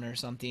microphone or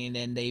something,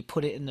 and they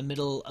put it in the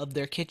middle of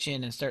their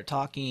kitchen and start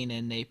talking,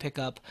 and they pick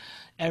up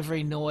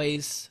every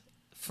noise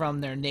from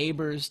their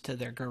neighbors to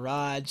their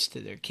garage to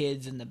their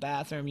kids in the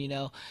bathroom,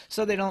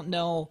 so they don't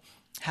know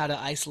how to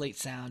isolate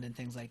sound and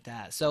things like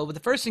that. So the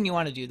first thing you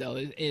want to do, though,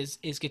 is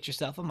get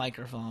yourself a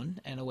microphone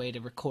and a way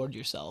to record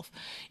yourself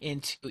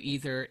into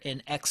either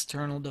an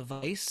external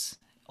device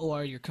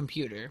or your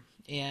computer.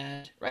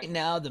 And right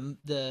now,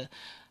 the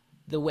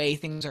way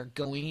things are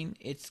going,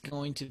 it's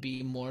going to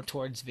be more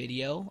towards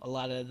video. A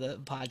lot of the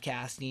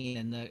podcasting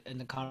and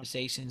the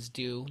conversations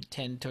do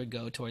tend to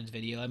go towards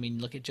video. I mean,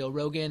 look at Joe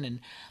Rogan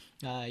and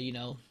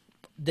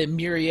the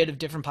myriad of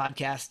different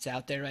podcasts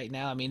out there right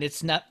now. I mean,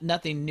 it's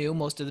nothing new.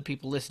 Most of the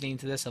people listening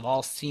to this have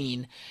all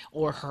seen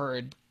or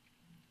heard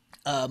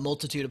a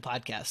multitude of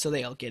podcasts, so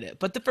they all get it.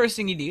 But the first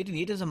thing you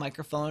need is a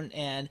microphone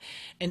and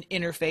an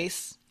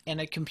interface and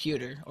a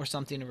computer or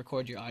something to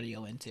record your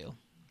audio into.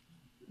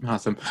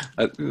 Awesome.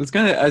 I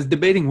was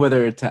debating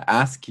whether to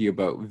ask you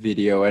about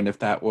video and if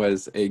that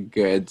was a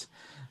good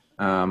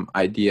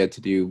idea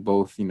to do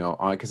both,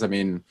 because I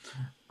mean,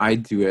 I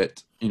do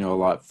it, a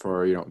lot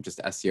for, just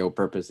SEO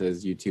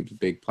purposes. YouTube's a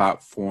big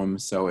platform.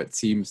 So it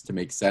seems to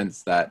make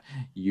sense that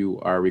you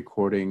are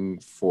recording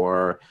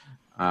for,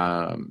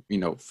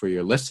 for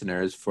your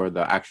listeners for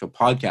the actual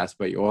podcast,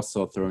 but you're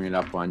also throwing it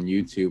up on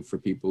YouTube for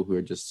people who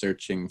are just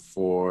searching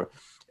for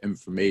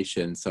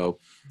information. So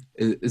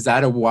is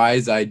that a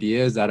wise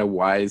idea? Is that a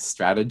wise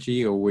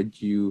strategy? Or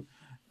would you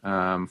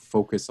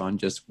focus on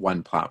just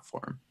one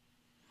platform?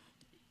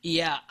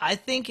 Yeah, I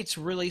think it's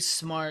really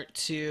smart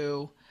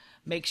to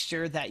make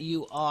sure that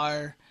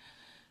you're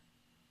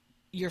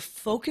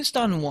focused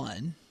on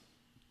one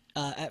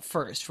at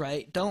first,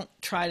 right? Don't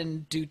try to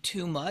do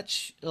too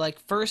much. Like,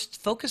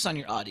 first, focus on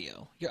your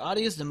audio. Your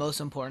audio is the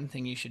most important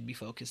thing you should be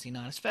focusing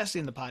on, especially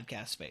in the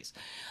podcast space.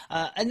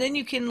 And then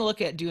you can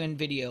look at doing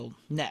video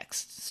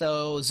next.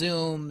 So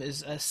Zoom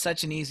is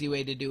such an easy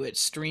way to do it.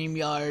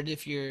 StreamYard,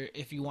 if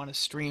you want to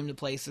stream to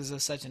places,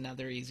 is such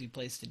another easy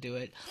place to do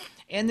it.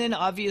 And then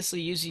obviously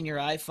using your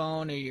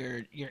iPhone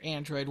or your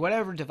Android,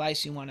 whatever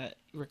device you want to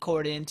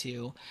record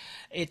into,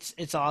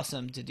 it's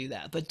awesome to do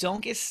that. But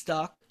don't get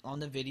stuck on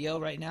the video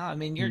right now. I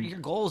mean, your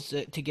goal is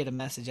to get a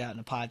message out in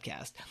a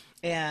podcast,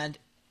 and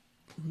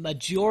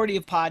majority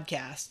of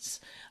podcasts,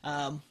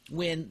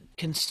 when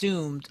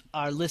consumed,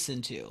 are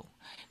listened to.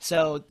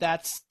 So I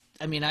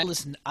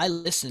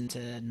listen to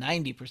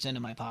 90%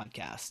 of my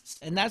podcasts,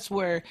 and that's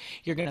where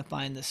you're going to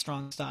find the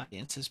strongest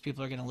audiences.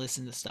 People are going to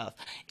listen to stuff,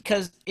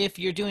 because if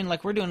you're doing,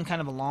 like we're doing, kind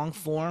of a long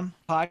form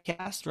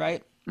podcast,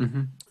 right?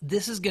 Mm-hmm.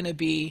 This is going to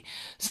be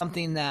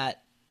something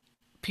that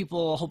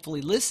people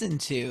hopefully listen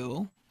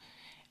to.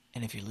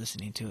 And if you're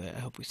listening to it, I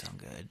hope we sound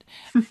good.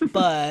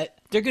 But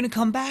they're going to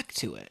come back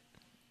to it.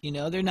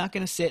 They're not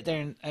going to sit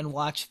there and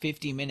watch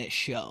 50-minute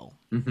show.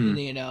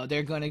 Mm-hmm.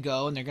 They're going to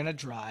go and they're going to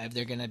drive.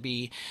 They're going to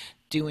be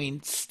doing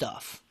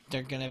stuff.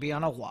 They're going to be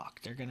on a walk.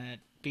 They're going to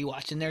be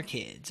watching their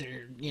kids,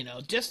 or,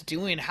 just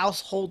doing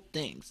household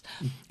things.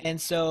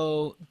 And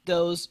so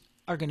those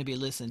are going to be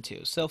listened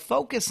to. So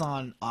focus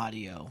on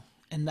audio.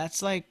 And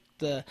that's like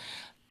the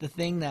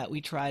thing that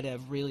we try to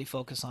really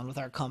focus on with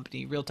our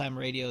company. Real Time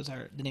Radio is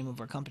the name of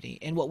our company.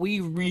 And what we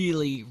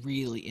really,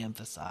 really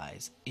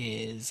emphasize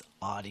is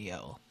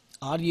audio.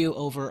 Audio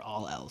over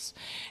all else.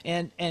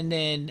 And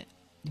then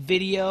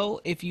video,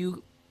 if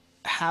you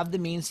have the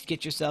means to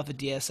get yourself a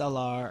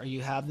DSLR, or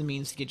you have the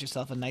means to get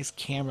yourself a nice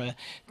camera,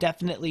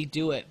 definitely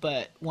do it.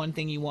 But one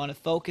thing you want to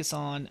focus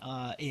on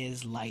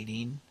is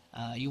lighting.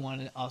 You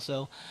want to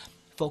also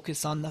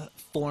focus on the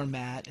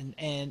format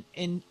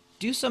and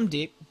do some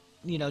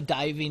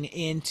diving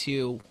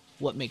into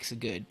what makes a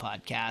good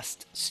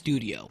podcast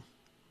studio.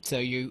 So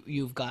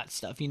you've got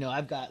stuff.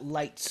 I've got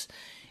lights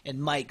and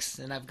mics,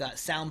 and I've got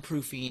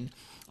soundproofing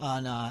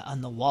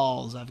on the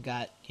walls. I've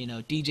got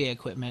DJ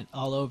equipment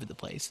all over the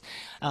place.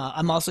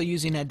 I'm also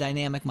using a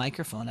dynamic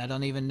microphone. I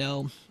don't even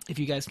know if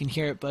you guys can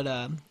hear it,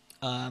 but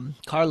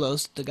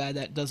Carlos, the guy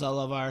that does all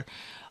of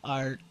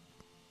our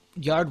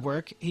yard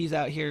work. He's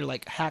out here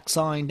like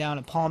hacksawing down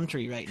a palm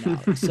tree right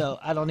now. So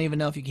I don't even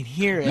know if you can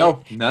hear it.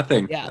 No,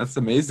 nothing. Yeah. That's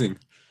amazing.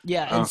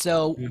 Yeah. And Oh,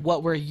 so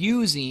what we're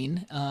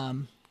using,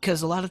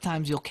 because a lot of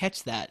times you'll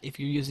catch that if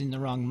you're using the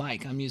wrong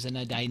mic. I'm using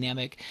a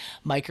dynamic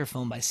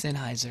microphone by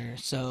Sennheiser.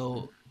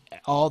 So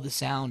all the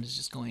sound is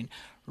just going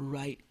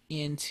right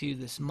into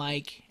this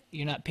mic.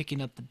 You're not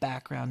picking up the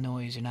background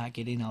noise. You're not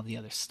getting all the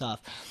other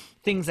stuff.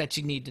 Things that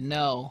you need to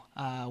know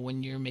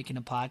when you're making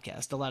a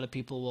podcast. A lot of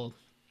people will,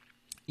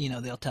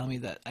 they'll tell me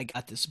that I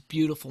got this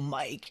beautiful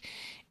mic.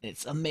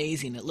 It's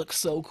amazing. It looks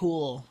so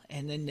cool.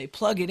 And then they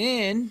plug it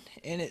in,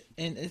 and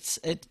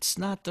it's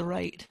not the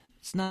right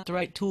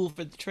tool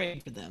for the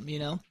trade for them.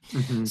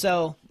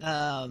 So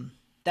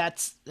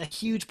that's a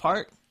huge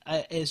part.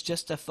 Is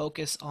just to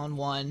focus on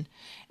one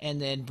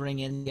and then bring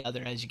in the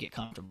other as you get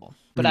comfortable.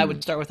 But I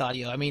would start with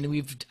audio. I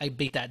mean,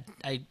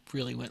 I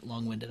really went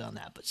long-winded on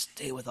that, but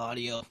stay with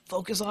audio.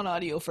 Focus on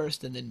audio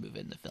first and then move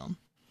into film.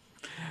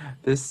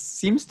 this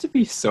seems to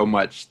be so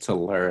much to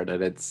learn,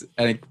 and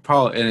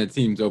it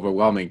seems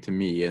overwhelming to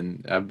me.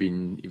 And I've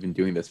been even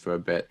doing this for a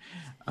bit.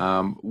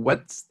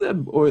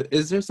 Or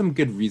is there some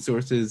good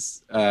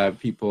resources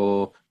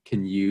people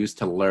can use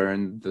to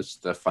learn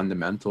the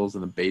fundamentals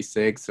and the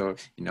basics, or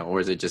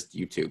is it just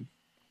YouTube?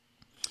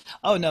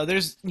 Oh no,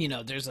 there's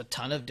a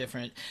ton of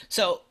different.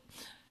 So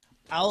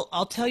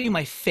I'll tell you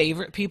my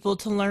favorite people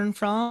to learn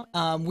from.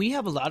 We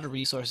have a lot of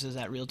resources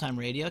at Real Time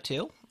Radio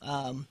too.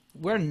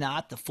 We're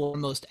not the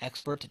foremost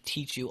expert to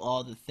teach you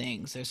all the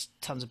things. There's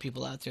tons of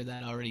people out there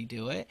that already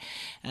do it,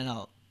 and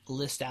I'll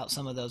list out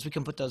some of those. We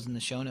can put those in the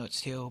show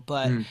notes too.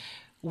 But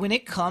when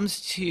it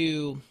comes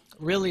to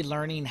really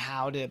learning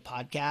how to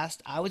podcast,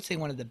 I would say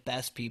one of the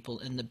best people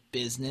in the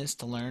business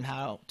to learn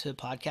how to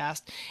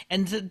podcast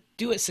and to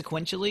do it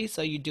sequentially,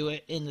 so you do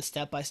it in the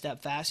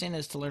step-by-step fashion,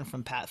 is to learn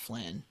from Pat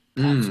Flynn.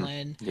 Pat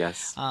Flynn,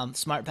 Yes.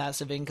 Smart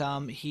Passive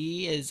Income.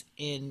 He is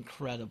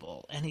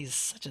incredible, and he's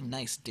such a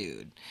nice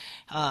dude.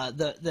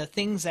 The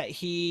things that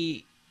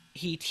he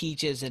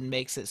teaches and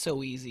makes it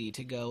so easy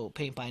to go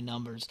paint by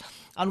numbers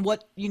on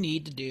what you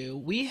need to do.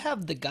 We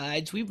have the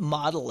guides. We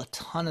model a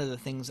ton of the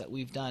things that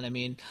we've done. I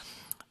mean,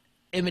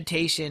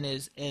 imitation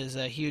is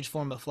a huge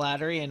form of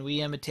flattery, and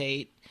we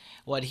imitate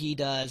what he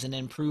does and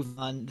improve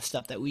on the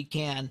stuff that we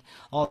can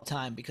all the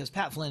time, because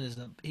Pat Flynn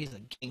he's a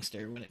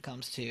gangster when it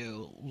comes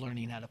to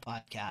learning how to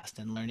podcast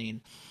and learning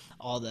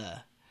all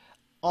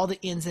the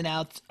ins and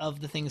outs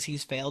of the things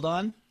he's failed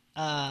on.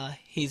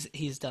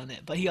 He's done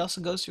it, but he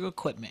also goes through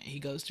equipment. He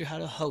goes through how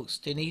to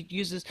host, and he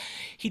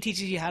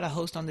teaches you how to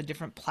host on the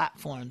different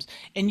platforms.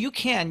 And you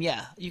can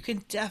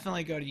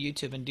definitely go to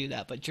YouTube and do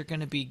that, but you're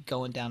going to be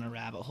going down a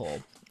rabbit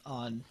hole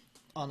on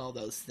all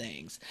those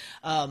things.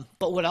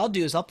 But what I'll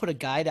do is I'll put a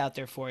guide out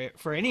there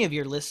for any of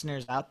your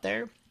listeners out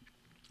there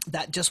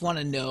that just want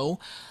to know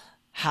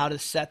how to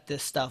set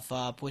this stuff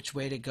up, which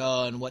way to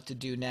go, and what to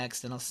do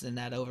next, and I'll send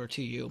that over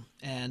to you.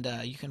 And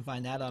you can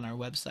find that on our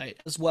website,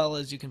 as well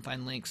as you can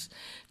find links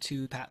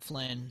to Pat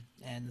Flynn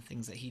and the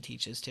things that he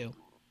teaches too.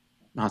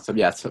 Awesome.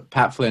 Yeah. So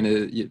Pat Flynn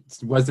it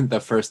wasn't the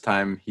first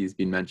time he's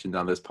been mentioned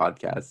on this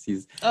podcast.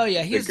 He's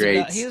great. He's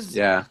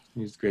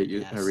great.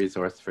 Yes. A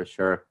resource for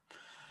sure.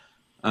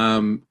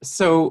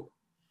 So,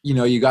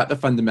 you got the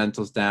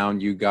fundamentals down,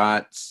 you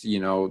got,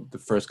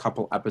 the first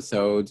couple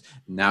episodes.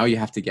 Now you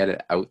have to get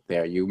it out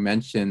there. You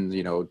mentioned,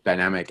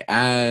 dynamic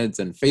ads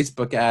and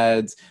Facebook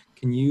ads.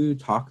 Can you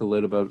talk a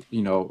little about,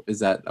 is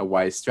that a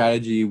wise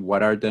strategy?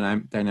 What are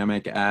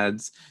dynamic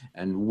ads,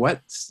 and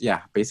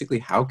basically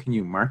how can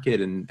you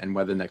market and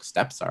what the next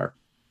steps are?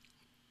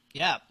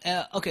 Yeah.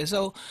 Okay.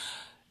 So,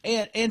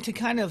 and to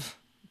kind of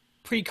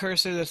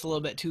precursor this a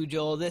little bit too,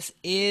 Joel, this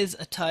is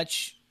a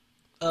touch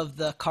of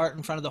the cart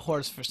in front of the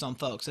horse for some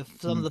folks. If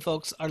some of the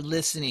folks are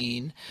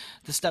listening,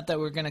 the stuff that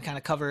we're going to kind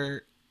of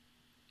cover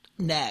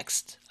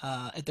next,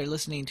 if they're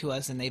listening to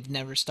us and they've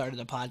never started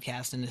a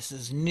podcast and this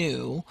is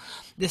new,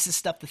 this is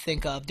stuff to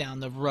think of down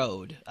the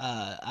road.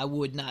 I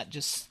would not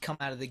just come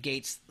out of the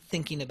gates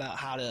thinking about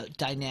how to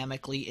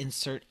dynamically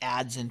insert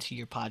ads into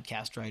your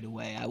podcast right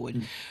away. I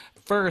would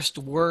first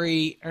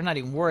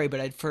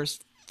I'd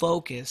first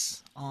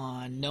focus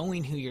on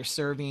knowing who you're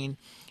serving,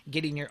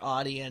 getting your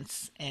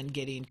audience, and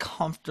getting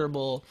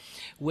comfortable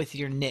with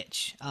your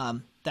niche.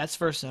 That's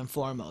first and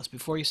foremost.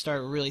 Before you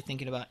start really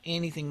thinking about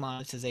anything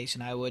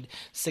monetization, I would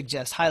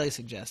highly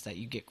suggest that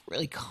you get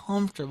really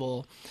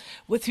comfortable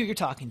with who you're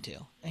talking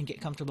to and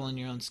get comfortable in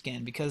your own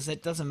skin, because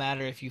it doesn't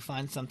matter if you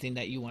find something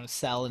that you want to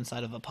sell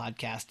inside of a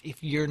podcast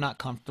if you're not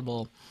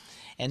comfortable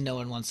and no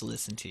one wants to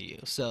listen to you.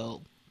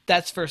 So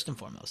that's first and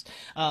foremost.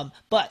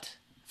 But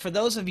for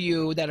those of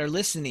you that are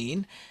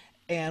listening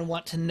and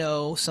want to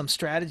know some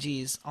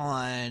strategies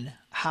on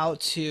how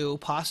to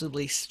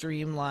possibly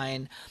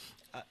streamline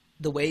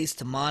the ways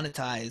to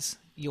monetize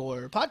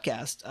your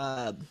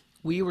podcast,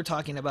 we were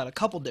talking about a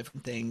couple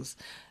different things.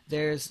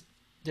 There's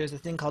a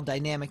thing called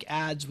dynamic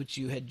ads, which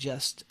you had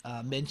just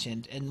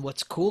mentioned. And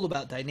what's cool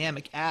about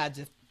dynamic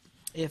ads,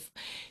 if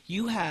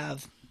you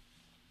have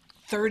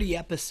 30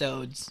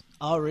 episodes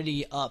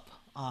already up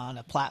on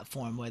a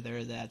platform,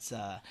 whether that's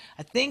I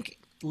think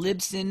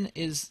Libsyn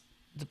is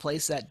the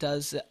place that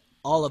does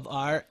all of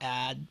our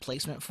ad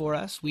placement for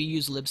us. We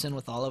use Libsyn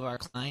with all of our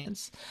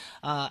clients.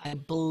 I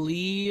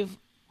believe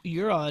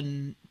you're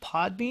on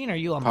Podbean, or are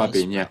you on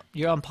Podbean, Buzzsprout? yeah.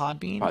 You're on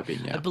Podbean.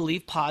 Podbean, yeah. I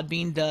believe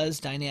Podbean does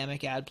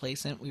dynamic ad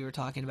placement. We were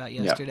talking about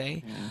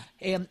yesterday.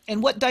 Yeah.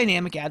 And what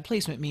dynamic ad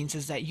placement means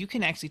is that you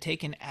can actually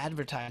take an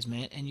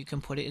advertisement and you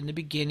can put it in the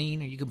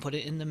beginning, or you can put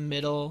it in the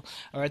middle,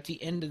 or at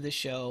the end of the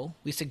show.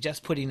 We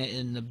suggest putting it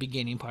in the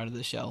beginning part of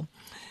the show.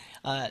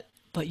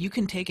 But you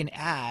can take an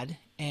ad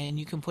and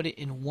you can put it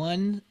in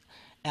one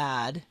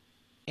ad,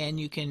 and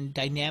you can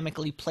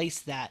dynamically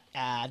place that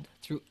ad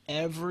through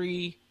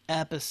every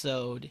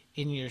episode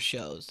in your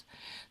shows.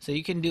 So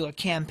you can do a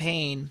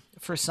campaign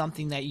for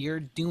something that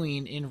you're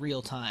doing in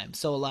real time.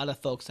 So a lot of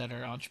folks that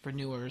are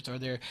entrepreneurs, or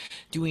they're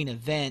doing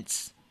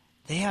events,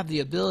 they have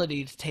the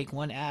ability to take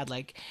one ad.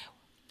 Like,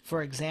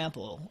 for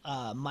example,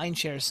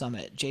 Mindshare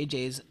Summit,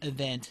 JJ's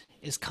event,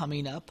 is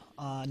coming up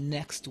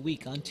next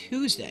week on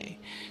Tuesday.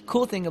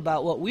 Cool thing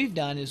about what we've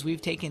done is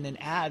we've taken an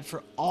ad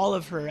for all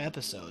of her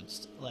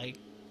episodes, like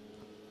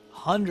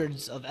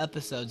hundreds of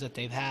episodes that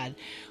they've had.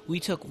 We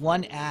took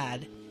one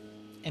ad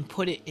and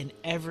put it in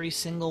every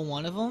single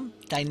one of them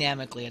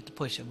dynamically at the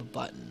push of a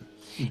button.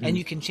 Mm-hmm. And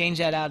you can change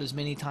that out as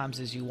many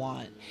times as you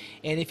want.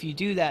 And if you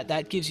do that,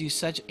 that gives you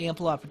such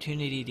ample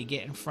opportunity to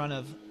get in front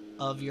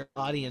of your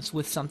audience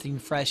with something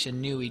fresh and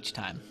new each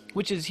time,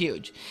 which is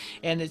huge.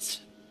 And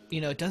it's,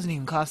 it doesn't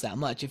even cost that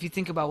much. If you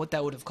think about what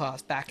that would have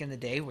cost back in the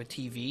day with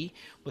TV,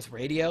 with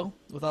radio,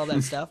 with all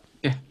that stuff.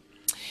 Yeah.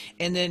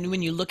 And then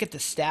when you look at the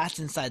stats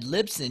inside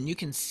Libsyn, you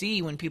can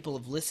see when people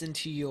have listened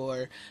to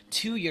your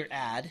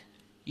ad.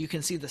 You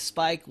can see the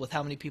spike with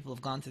how many people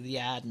have gone through the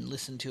ad and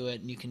listened to it,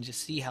 and you can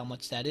just see how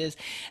much that is.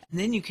 And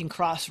then you can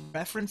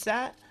cross-reference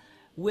that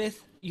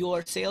with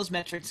your sales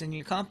metrics in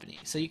your company.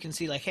 So you can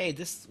see, like, hey,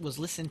 this was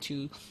listened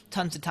to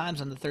tons of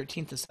times on the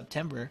 13th of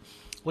September.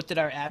 What did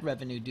our ad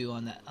revenue do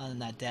on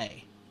that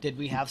day? Did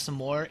we have some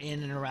more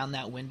in and around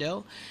that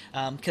window?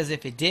 Because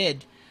if it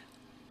did,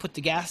 put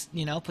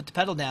the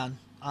pedal down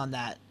on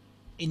that,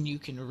 and you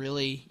can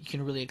really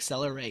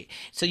accelerate.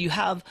 So you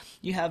have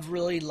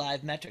really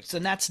live metrics,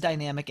 and that's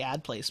dynamic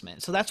ad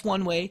placement. So that's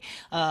one way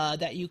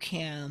that you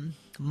can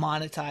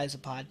monetize a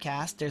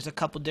podcast. There's a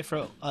couple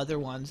different other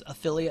ones.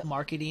 Affiliate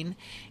marketing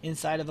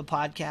inside of a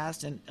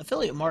podcast, and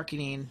affiliate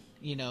marketing,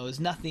 is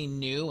nothing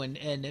new. And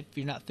if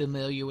you're not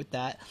familiar with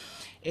that,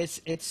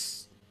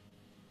 it's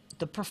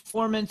the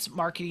performance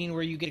marketing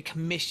where you get a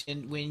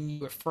commission when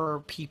you refer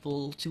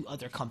people to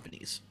other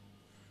companies.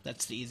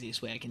 That's the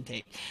easiest way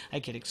I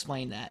could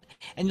explain that.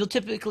 And you'll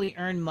typically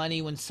earn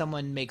money when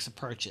someone makes a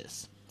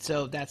purchase.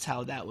 So that's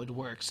how that would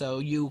work. So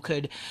you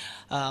could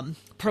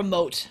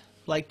promote,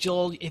 like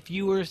Joel, if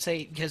you were,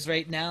 say, because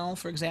right now,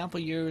 for example,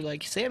 you're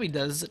like Sammy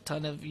does a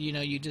ton of,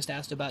 you just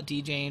asked about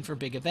DJing for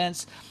big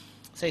events.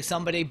 Say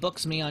somebody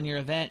books me on your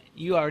event,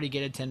 you already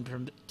get a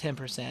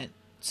 10%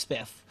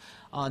 spiff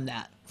on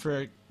that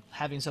for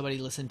having somebody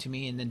listen to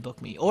me and then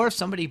book me. Or if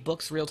somebody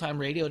books Real Time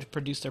Radio to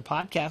produce their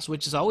podcast,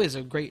 which is always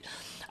a great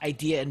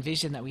idea and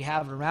vision that we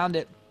have around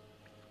it,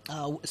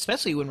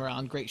 especially when we're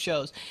on great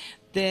shows,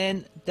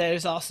 then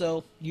there's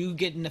also, you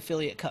get an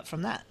affiliate cut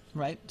from that,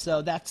 right?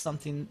 So that's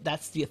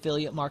the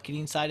affiliate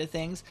marketing side of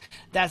things.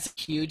 That's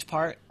a huge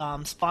part.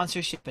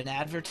 Sponsorship and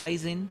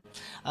advertising.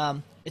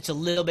 It's a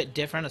little bit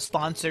different. A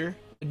sponsor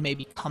would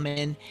maybe come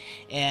in,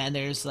 and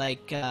there's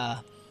like,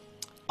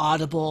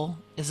 Audible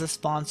is a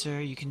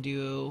sponsor you can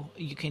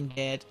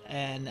get,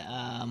 and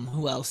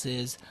who else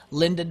is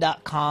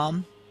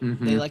lynda.com.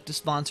 Mm-hmm. They like to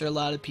sponsor a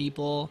lot of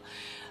people.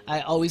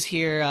 I always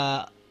hear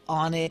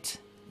Onnit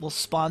will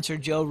sponsor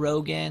Joe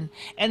Rogan.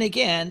 And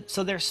again,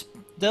 so there's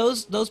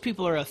those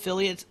people are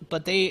affiliates,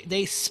 but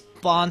they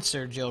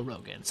sponsor Joe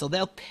Rogan. So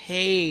they'll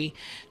pay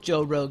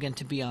Joe Rogan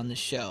to be on the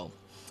show.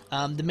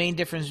 The main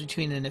difference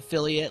between an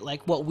affiliate,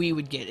 like what we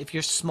would get, if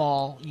you're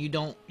small,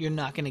 you're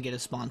not going to get a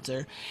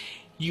sponsor.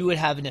 You would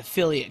have an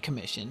affiliate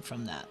commission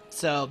from that.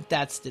 So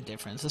that's the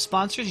difference. The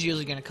sponsor is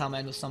usually going to come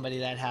in with somebody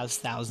that has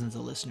thousands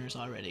of listeners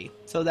already.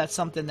 So that's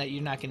something that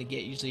you're not going to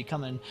get usually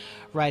coming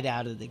right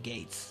out of the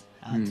gates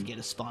to get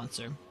a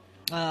sponsor.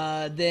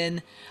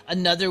 Then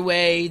another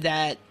way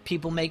that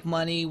people make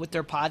money with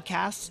their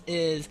podcasts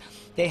is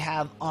they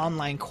have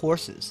online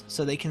courses.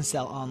 So they can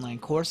sell online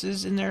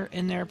courses in their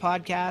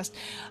podcast.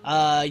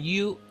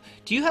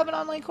 Do you have an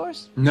online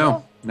course?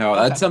 No. Okay.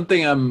 That's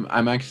something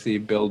I'm actually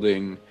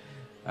building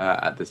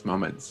at this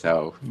moment,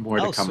 so more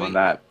to come on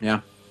that.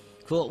 Yeah,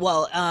 cool.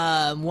 Well,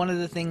 one of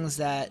the things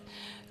that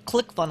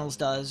ClickFunnels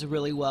does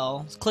really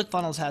well,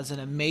 ClickFunnels has an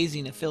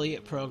amazing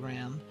affiliate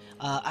program.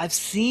 I've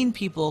seen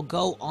people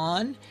go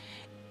on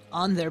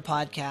their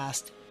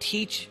podcast,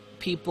 teach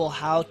people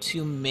how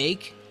to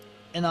make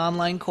an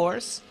online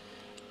course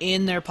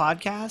in their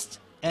podcast,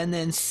 and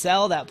then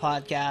sell that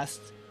podcast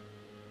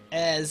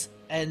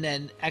and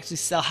then actually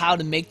sell how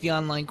to make the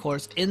online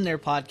course in their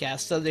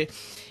podcast. So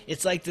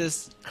it's like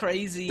this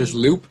crazy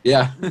loop,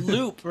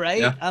 loop,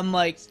 right? Yeah. I'm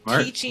like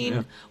Smart.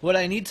 teaching what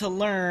I need to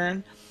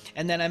learn,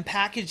 and then I'm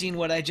packaging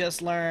what I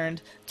just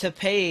learned to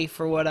pay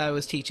for what I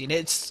was teaching.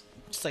 It's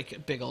like a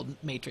big old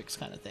matrix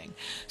kind of thing.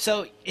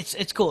 So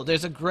it's cool.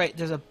 There's a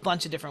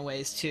bunch of different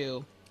ways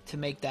to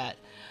make that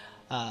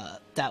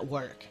that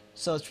work.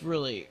 So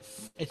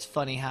it's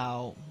funny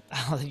how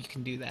you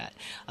can do that.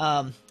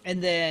 And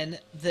then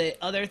the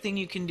other thing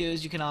you can do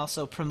is you can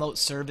also promote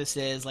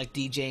services like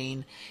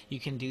DJing. You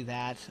can do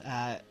that,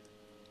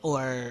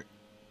 or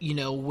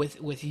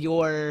with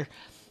your,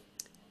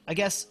 I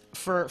guess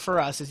for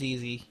us it's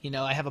easy.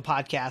 I have a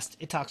podcast.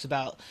 It talks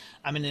about,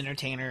 I'm an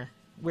entertainer.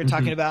 We're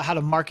talking about how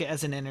to market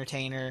as an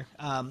entertainer.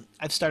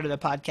 I've started a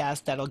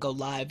podcast that'll go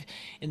live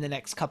in the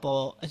next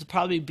couple. It'll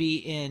probably be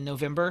in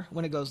November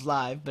when it goes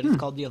live, but it's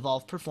called The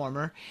Evolved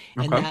Performer,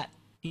 and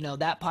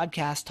that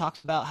podcast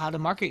talks about how to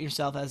market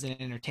yourself as an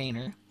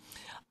entertainer.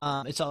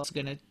 It's also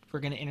we're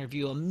gonna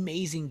interview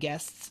amazing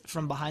guests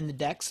from behind the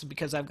decks,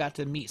 because I've got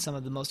to meet some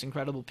of the most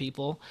incredible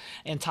people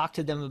and talk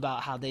to them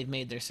about how they've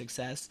made their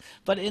success.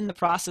 But in the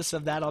process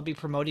of that, I'll be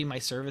promoting my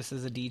service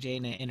as a DJ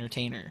and an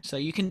entertainer. So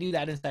you can do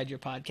that inside your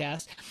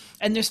podcast.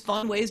 And there's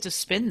fun ways to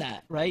spin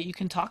that, right? You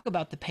can talk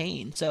about the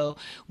pain. So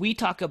we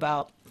talk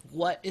about,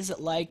 what is it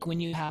like when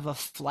you have a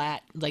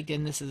flat, like,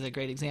 and this is a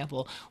great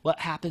example, what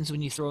happens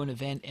when you throw an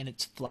event and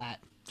it's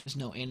flat, there's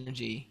no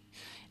energy,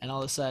 and all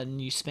of a sudden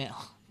you spent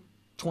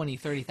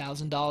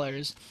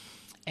 $20,000-$30,000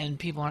 and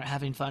people aren't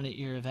having fun at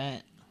your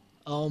event.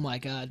 Oh my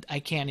God, I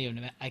can't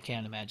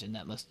imagine.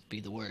 That must be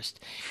the worst.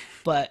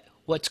 But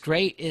what's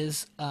great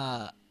is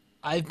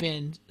I've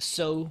been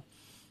so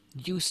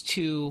used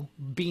to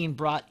being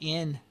brought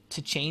in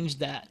to change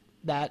that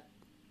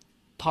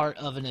part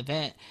of an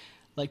event.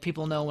 Like,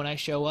 people know when I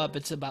show up,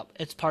 it's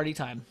party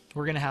time.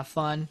 We're gonna have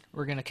fun.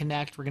 We're gonna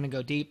connect. We're gonna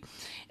go deep,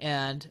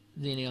 and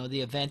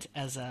the event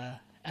as a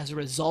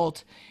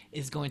result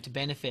is going to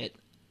benefit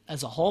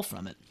as a whole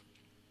from it.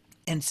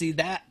 And see,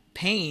 that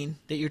pain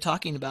that you're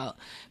talking about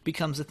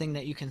becomes a thing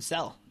that you can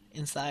sell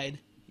inside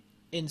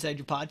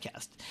your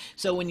podcast.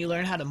 So when you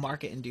learn how to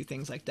market and do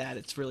things like that,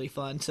 it's really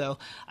fun. So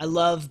I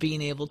love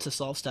being able to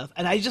solve stuff.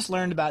 And I just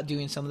learned about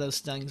doing some of those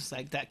things,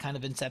 like that kind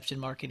of inception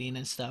marketing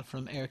and stuff,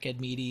 from Eric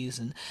Edmeades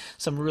and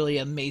some really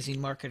amazing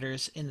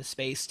marketers in the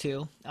space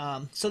too.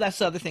 So that's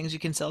the other things. You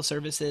can sell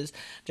services.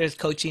 There's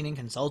coaching and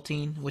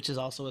consulting, which is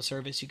also a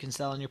service you can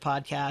sell on your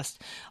podcast.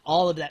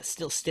 All of that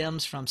still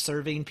stems from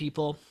serving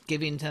people,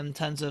 giving them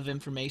tons of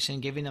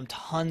information, giving them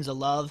tons of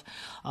love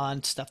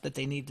on stuff that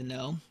they need to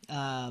know.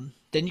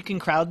 Then you can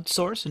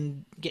crowdsource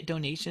and get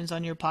donations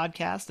on your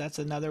podcast. That's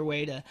another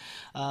way to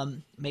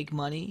make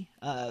money.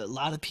 A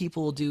lot of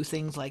people will do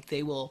things like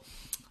they will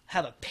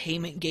have a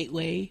payment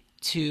gateway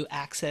to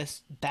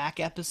access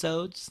back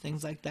episodes,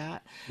 things like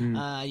that.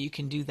 You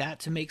can do that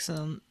to make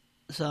some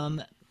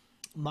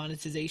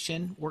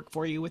monetization work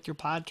for you with your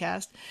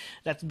podcast.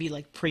 That would be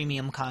like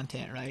premium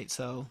content, right?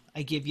 So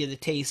I give you the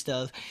taste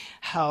of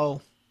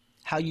how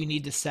you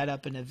need to set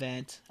up an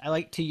event. I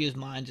like to use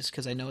mine just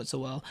because I know it so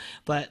well,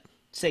 but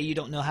say you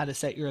don't know how to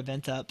set your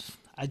event up,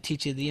 I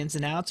teach you the ins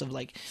and outs of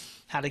like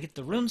how to get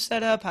the room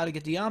set up, how to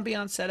get the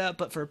ambiance set up.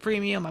 But for a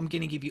premium, I'm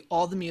going to give you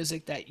all the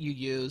music that you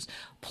use,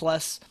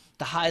 plus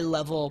the high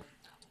level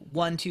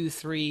 1, 2,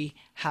 3,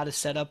 how to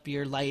set up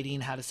your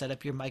lighting, how to set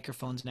up your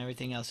microphones and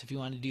everything else. If you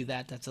want to do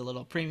that, that's a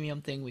little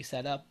premium thing we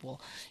set up. Well,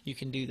 you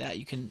can do that.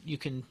 You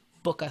can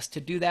book us to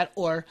do that,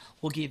 or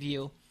we'll give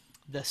you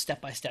the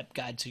step-by-step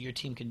guide so your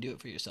team can do it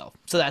for yourself.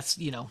 So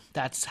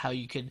that's how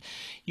you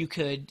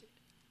could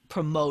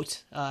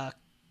promote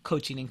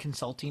coaching and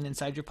consulting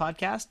inside your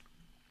podcast.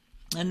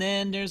 And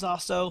then there's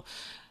also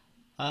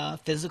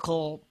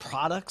physical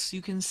products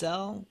you can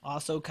sell,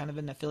 also kind of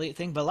an affiliate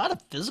thing, but a lot of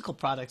physical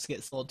products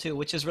get sold too,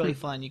 which is really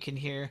fun. You can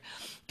hear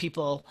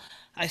people.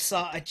 I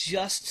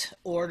just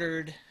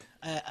ordered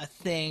a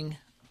thing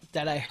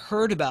that I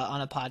heard about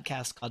on a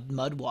podcast called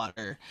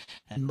Mudwater,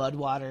 and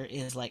Mudwater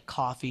is like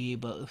coffee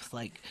but with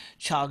like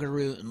chaga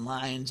root and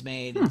lion's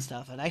mane and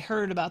stuff. And I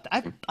heard about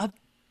that.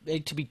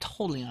 To be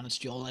totally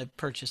honest, Joel, I've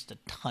purchased a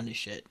ton of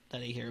shit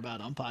that I hear about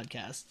on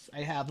podcasts.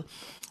 I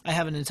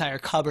have an entire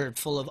cupboard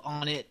full of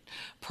Onnit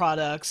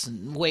products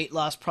and weight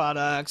loss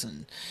products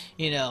and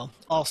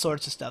all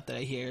sorts of stuff that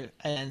I hear.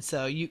 And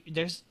so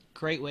there's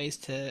great ways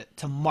to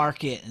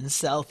market and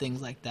sell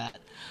things like that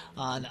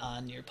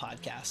on your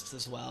podcasts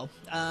as well.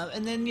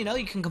 And then you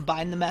can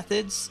combine the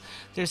methods.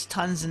 There's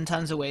tons and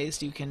tons of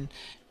ways you can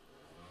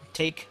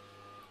take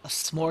a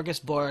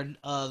smorgasbord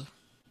of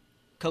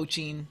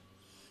coaching,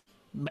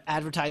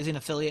 advertising,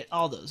 affiliate,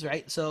 all those,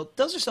 right? So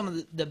those are some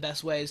of the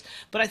best ways.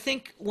 But I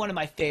think one of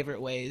my favorite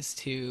ways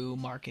to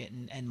market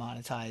and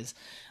monetize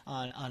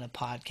on a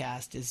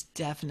podcast is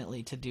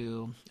definitely to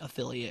do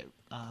affiliate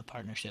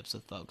partnerships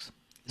with folks.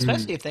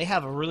 Especially if they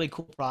have a really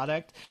cool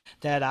product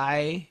that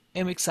I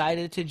am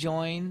excited to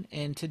join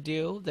and to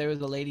do. There was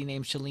a lady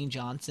named Shalene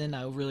Johnson.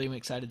 I really am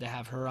excited to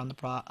have her on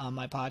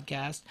my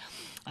podcast.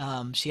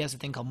 She has a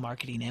thing called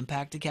Marketing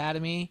Impact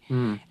Academy,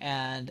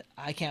 and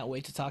I can't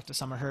wait to talk to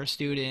some of her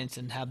students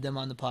and have them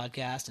on the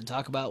podcast and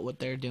talk about what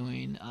they're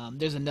doing.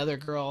 There's another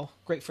girl,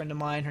 great friend of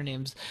mine. Her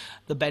name's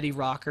the Betty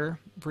Rocker,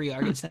 Brie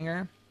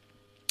Argensinger.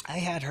 I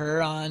had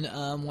her on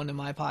one of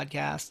my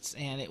podcasts,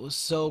 and it was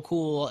so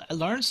cool. I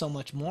learned so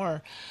much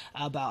more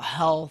about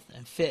health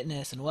and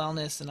fitness and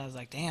wellness, and I was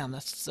like, "Damn,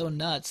 that's so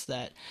nuts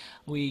that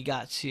we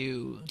got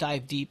to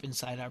dive deep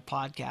inside our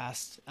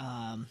podcast."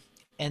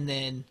 And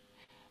then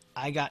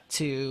I got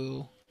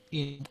to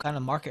kind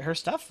of market her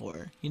stuff for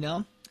her.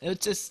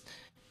 It's just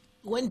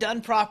when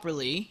done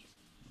properly,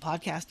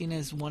 podcasting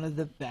is one of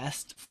the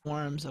best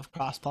forms of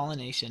cross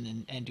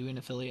pollination and doing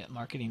affiliate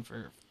marketing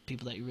for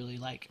people that you really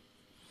like.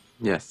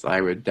 Yes, I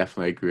would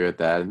definitely agree with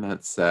that, and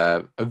that's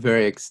a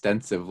very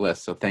extensive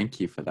list. So thank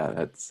you for that.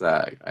 That's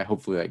I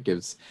hopefully that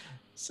gives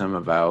some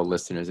of our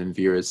listeners and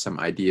viewers some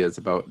ideas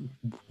about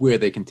where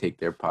they can take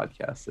their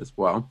podcast as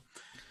well.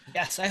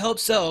 Yes, I hope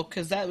so,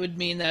 because that would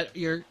mean that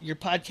your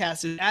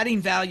podcast is adding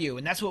value,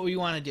 and that's what we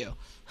want to do.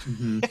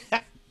 Hmm.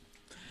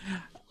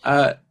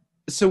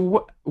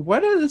 So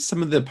what are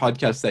some of the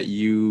podcasts that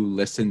you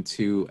listen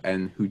to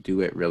and who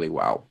do it really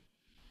well?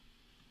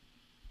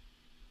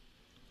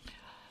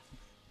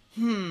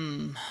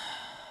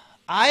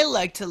 I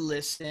like to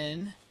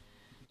listen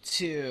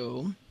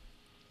to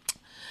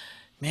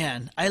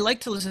I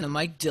like to listen to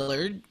Mike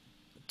Dillard's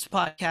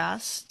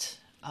podcast.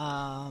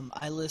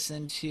 I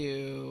listen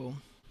to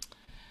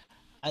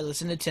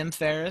Tim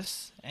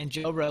Ferriss and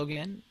Joe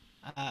Rogan.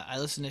 I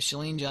listen to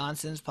Chalene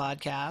Johnson's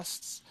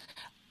podcasts.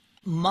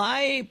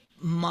 My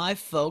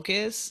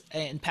focus,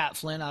 and Pat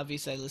Flynn,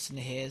 obviously I listen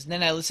to his, and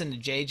then I listen to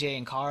JJ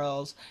and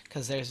Carl's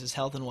because there's his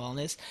health and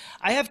wellness.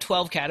 I have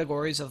 12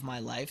 categories of my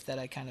life that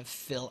I kind of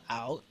fill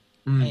out,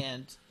 Mm.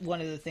 and one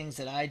of the things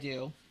that I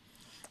do,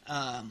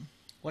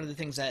 one of the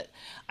things that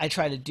I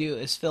try to do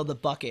is fill the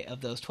bucket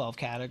of those 12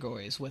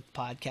 categories with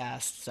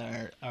podcasts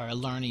or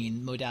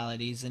learning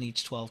modalities in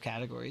each 12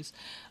 categories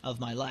of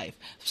my life.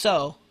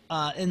 So,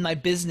 in my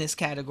business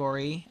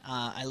category,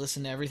 I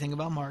listen to everything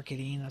about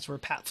marketing. That's where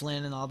Pat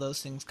Flynn and all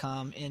those things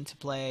come into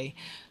play.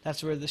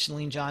 That's where the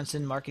Chalene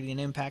Johnson Marketing and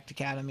Impact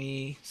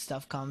Academy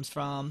stuff comes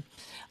from.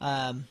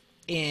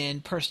 In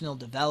personal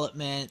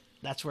development,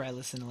 that's where I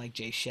listen to like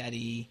Jay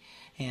Shetty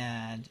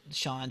and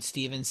Sean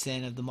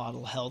Stevenson of the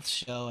Model Health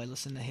Show. I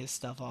listen to his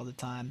stuff all the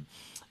time.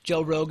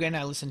 Joe Rogan,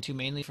 I listen to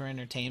mainly for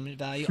entertainment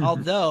value,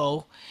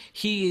 although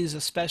he is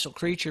a special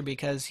creature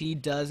because he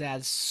does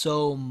add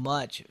so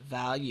much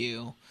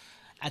value.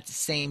 At the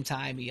same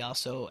time, he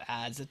also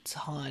adds a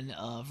ton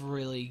of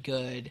really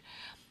good.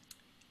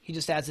 He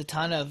just adds a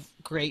ton of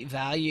great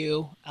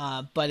value,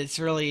 but it's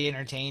really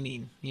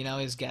entertaining.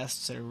 His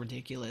guests are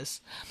ridiculous.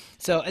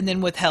 So, and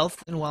then with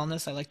health and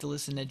wellness, I like to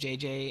listen to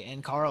JJ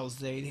and Carl's.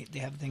 They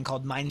have a thing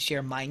called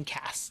Mindshare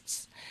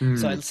Mindcasts.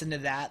 So I Mm. listen to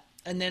that.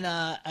 And then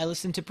I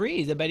listen to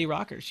Bree, the Betty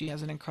Rocker. She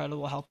has an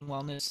incredible health and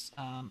wellness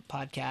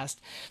podcast.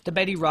 The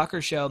Betty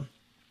Rocker Show.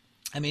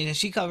 I mean,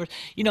 she covers.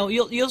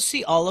 You'll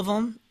see all of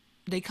them.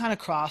 They kind of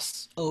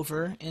cross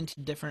over into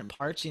different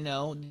parts. You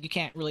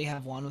can't really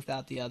have one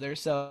without the other.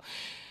 So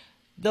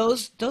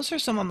those are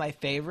some of my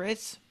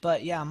favorites.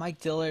 But yeah, Mike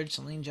Dillard,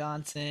 Chalene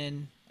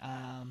Johnson,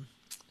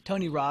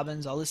 Tony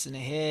Robbins. I'll listen to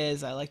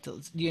his. I like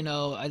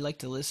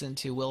to listen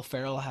to Will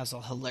Ferrell has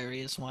a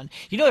hilarious one.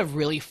 A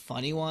really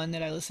funny one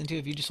that I listen to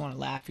if you just want to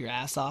laugh your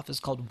ass off is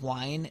called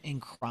Wine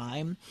and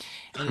Crime,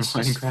 and it's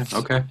Minecraft. just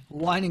Okay.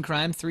 Wine and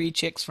Crime. Three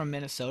chicks from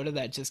Minnesota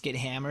that just get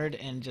hammered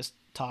and just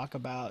talk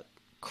about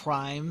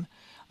crime,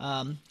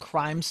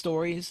 crime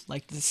stories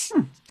like this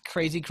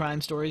crazy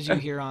crime stories you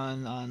hear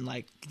on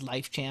like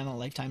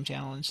Lifetime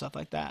Channel, and stuff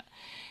like that.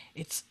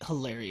 It's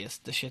hilarious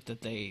the shit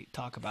that they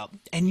talk about,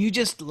 and you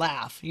just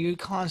laugh. You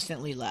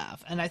constantly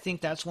laugh, and I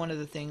think that's one of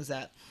the things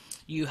that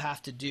you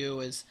have to do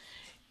is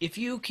if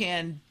you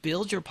can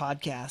build your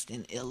podcast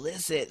and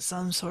elicit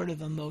some sort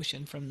of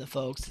emotion from the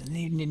folks, and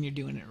then you're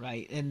doing it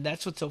right. And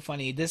that's what's so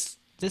funny. This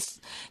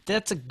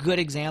that's a good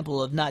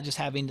example of not just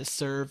having to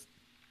serve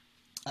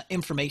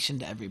information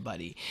to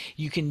everybody.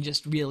 You can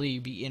just really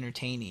be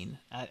entertaining.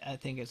 I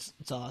think it's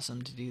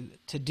awesome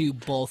to do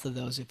both of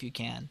those if you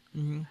can.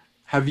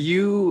 Have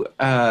you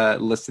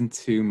listened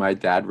to My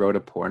Dad Wrote a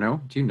Porno?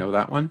 Do you know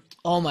that one?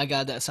 Oh my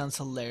god, that sounds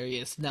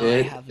hilarious. No, I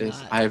It have is.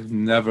 not. I've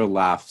never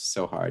laughed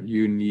so hard.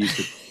 You need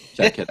to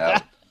check it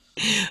out.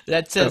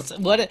 That's So, just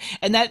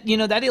and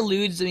that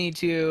eludes me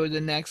to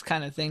the next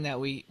kind of thing that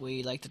we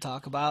like to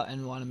talk about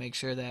and want to make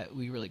sure that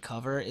we really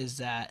cover is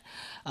that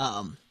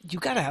you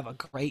got to have a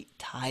great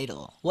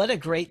title. What a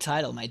great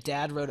title! My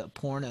Dad Wrote a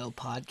Porno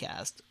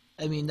podcast.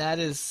 I mean, that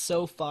is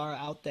so far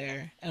out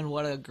there, and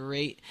what a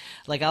great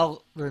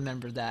I'll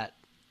remember that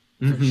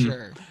for mhm.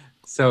 sure.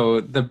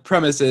 So the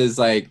premise is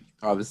like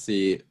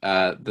obviously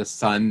the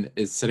son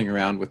is sitting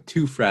around with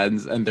two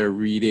friends and they're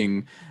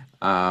reading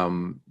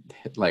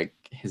like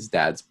his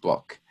dad's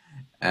book,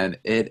 and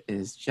it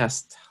is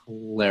just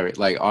hilarious.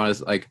 Like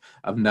honest, like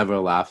I've never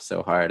laughed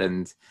so hard.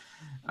 And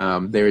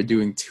they were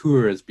doing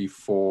tours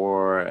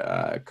before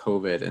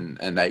COVID,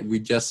 and we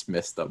just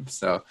missed them.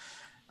 So,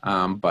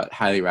 but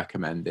highly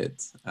recommend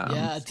it.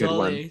 Yeah, It's a good one.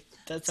 totally.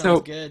 That sounds So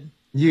good.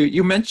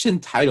 you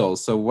mentioned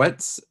titles. So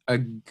what's a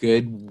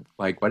good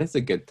what is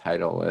a good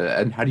title,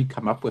 and how do you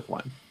come up with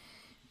one?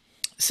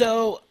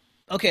 So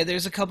Okay,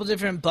 there's a couple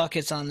different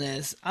buckets on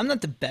this. I'm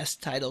not the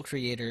best title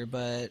creator,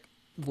 but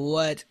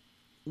what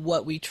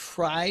we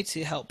try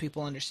to help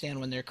people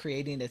understand when they're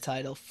creating a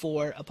title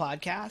for a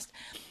podcast,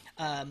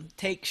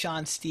 take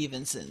Sean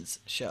Stevenson's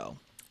show.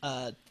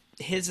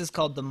 His is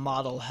called the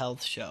Model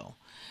Health Show.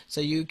 So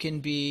you can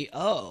be,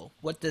 oh,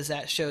 what does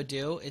that show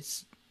do?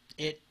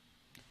 It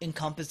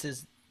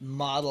encompasses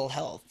model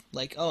health.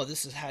 Like, oh,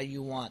 this is how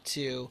you want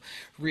to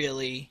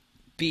really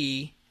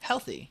be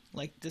healthy.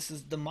 Like, this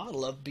is the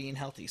model of being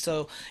healthy.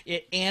 So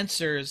it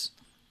answers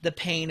the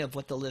pain of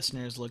what the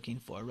listener is looking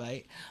for,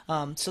 right?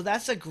 So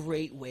that's a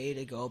great way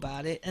to go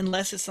about it,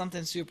 unless it's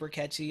something super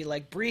catchy.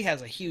 Like Brie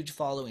has a huge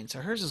following, so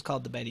hers is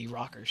called the Betty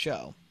Rocker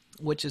Show,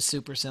 which is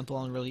super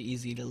simple and really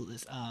easy to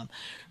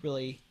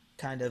really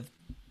kind of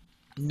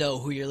know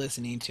who you're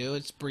listening to.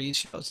 It's Bree's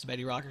show. It's the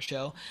Betty Rocker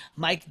Show.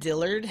 Mike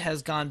Dillard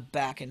has gone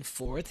back and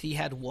forth. He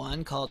had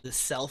one called The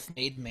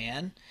Self-Made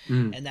Man,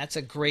 and that's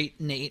a great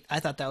Nate.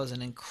 I thought that was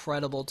an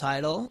incredible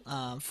title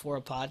for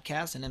a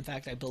podcast, and in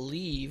fact, I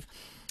believe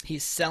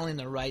he's selling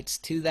the rights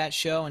to that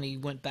show, and he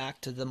went back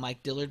to the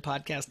Mike Dillard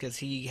podcast because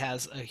he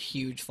has a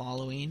huge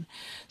following.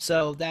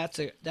 So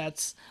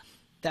that's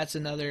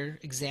another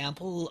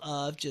example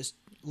of just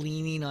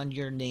leaning on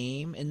your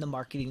name in the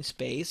marketing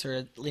space,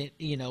 or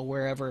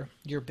wherever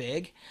you're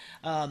big.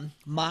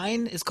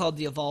 Mine is called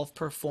the Evolve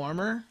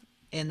Performer,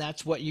 and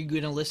that's what you're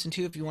going to listen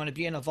to if you want to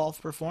be an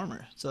Evolve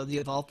Performer. So the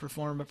Evolve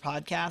Performer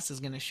podcast is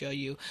going to show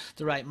you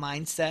the right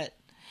mindset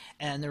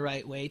and the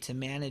right way to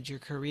manage your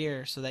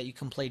career so that you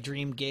can play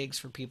dream gigs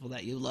for people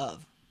that you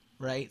love,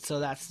 right? So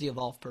that's the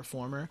Evolve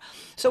Performer.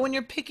 So when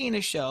you're picking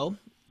a show,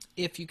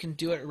 if you can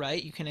do it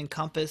right, you can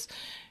encompass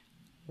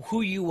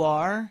who you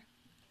are.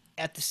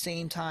 At the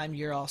same time,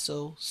 you're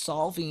also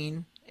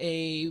solving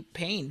a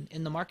pain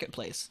in the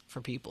marketplace for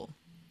people.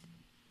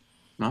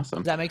 Awesome.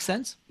 Does that make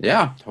sense?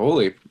 Yeah,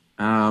 totally.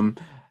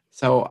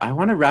 So I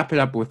want to wrap it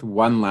up with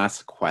one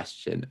last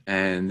question.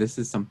 And this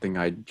is something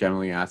I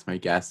generally ask my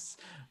guests,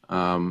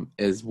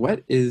 is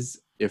what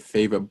is your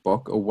favorite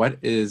book, or what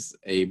is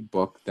a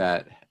book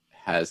that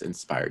has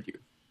inspired you?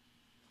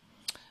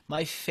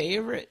 My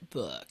favorite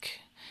book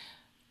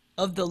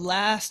of the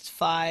last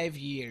 5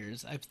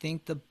 years, I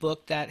think the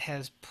book that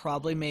has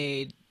probably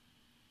made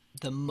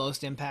the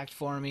most impact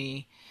for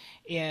me,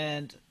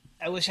 and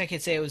I wish I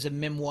could say it was a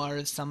memoir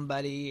of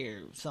somebody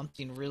or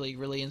something really,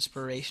 really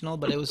inspirational,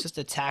 but it was just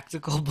a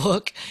tactical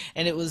book,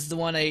 and it was the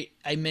one I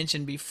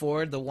mentioned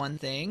before, The One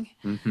Thing.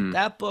 Mm-hmm.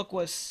 That book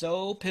was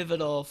so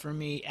pivotal for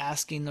me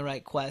asking the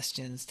right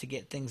questions to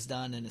get things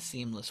done in a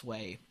seamless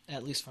way,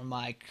 at least for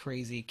my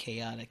crazy,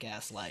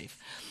 chaotic-ass life.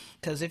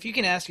 Because if you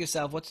can ask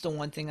yourself, what's the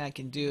one thing I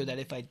can do that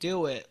if I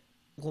do it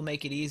will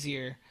make it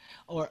easier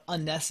or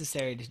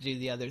unnecessary to do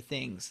the other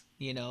things,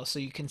 so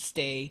you can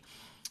stay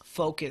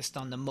focused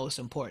on the most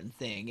important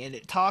thing. And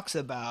it talks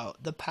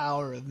about the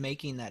power of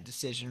making that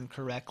decision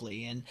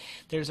correctly. And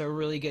there's a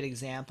really good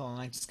example, and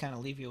I just kind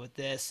of leave you with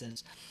this,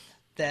 and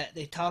that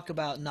they talk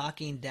about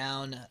knocking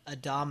down a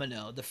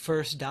domino, the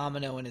first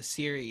domino in a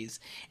series.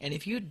 And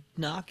if you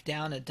knock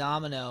down a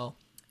domino,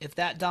 if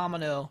that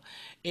domino,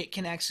 it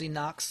can actually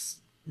knock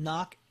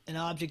an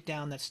object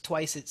down that's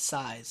twice its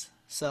size.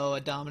 So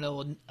a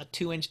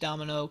 2-inch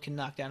domino can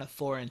knock down a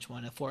 4-inch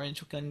one. A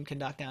 4-inch can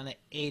knock down an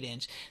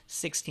 8-inch,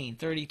 16,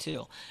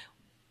 32.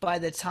 By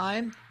the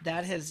time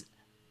that has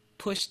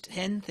pushed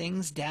 10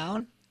 things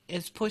down,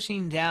 it's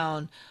pushing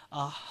down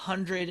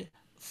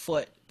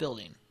 100-foot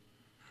building.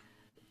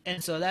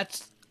 And so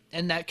that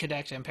could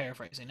actually, I'm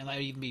paraphrasing, it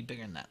might even be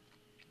bigger than that.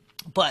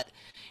 But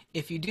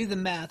if you do the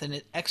math and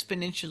it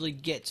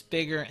exponentially gets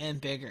bigger and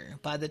bigger,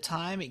 by the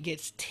time it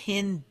gets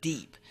 10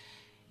 deep,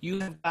 you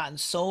have gotten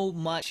so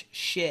much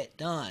shit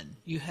done.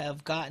 You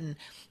have gotten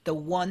the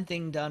one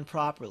thing done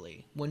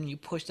properly. When you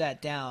push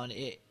that down,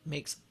 it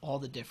makes all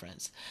the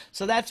difference.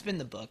 So that's been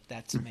the book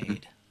that's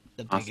made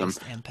the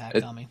biggest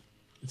impact on me.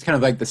 It's kind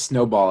of like the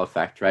snowball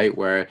effect, right?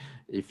 Where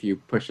if you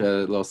push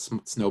a little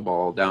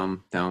snowball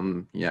down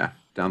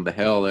the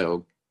hill,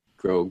 it'll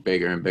grow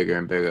bigger and bigger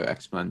and bigger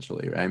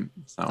exponentially, right?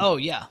 So. Oh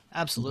yeah,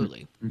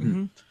 absolutely. Mm-hmm.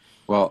 Mm-hmm.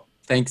 Well,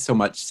 thanks so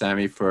much,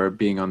 Sammy, for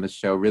being on the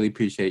show. Really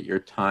appreciate your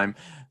time.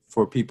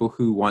 For people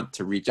who want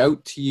to reach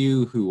out to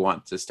you, who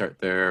want to start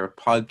their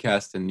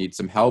podcast and need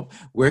some help,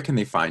 where can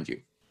they find you?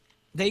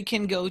 They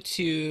can go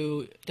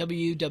to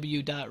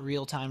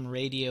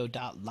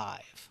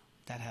www.realtimeradio.live.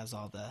 That has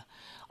all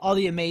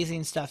the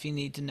amazing stuff you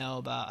need to know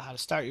about how to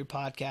start your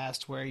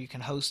podcast, where you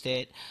can host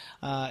it.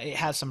 It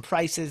has some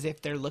prices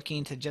if they're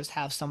looking to just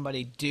have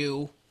somebody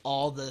do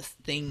all the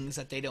things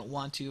that they don't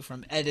want to,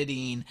 from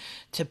editing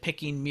to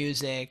picking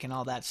music and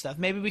all that stuff.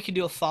 Maybe we could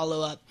do a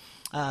follow-up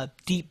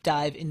deep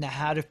dive into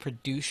how to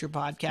produce your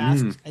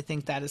podcast. I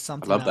think that is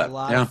something that a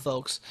lot of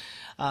folks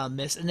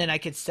miss. And then I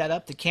could set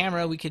up the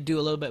camera. We could do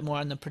a little bit more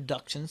on the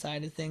production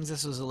side of things.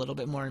 This was a little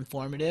bit more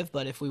informative,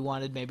 but if we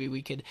wanted, maybe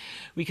we could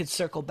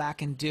circle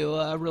back and do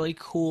a really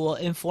cool,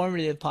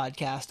 informative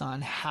podcast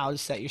on how to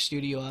set your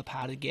studio up,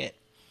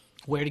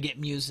 where to get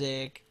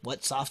music,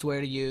 what software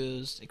to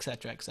use,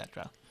 etc.,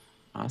 etc.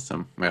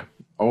 Awesome. Well,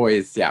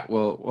 always, yeah,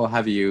 we'll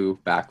have you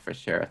back for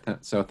sure.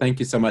 So thank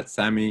you so much,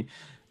 Sammy.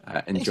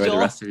 Thanks, Enjoy the Joel.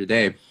 rest of your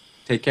day.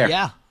 Take care.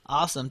 Yeah,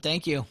 awesome.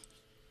 Thank you.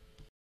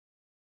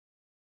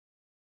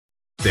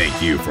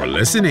 Thank you for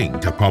listening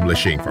to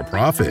Publishing for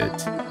Profit.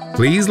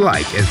 Please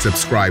like and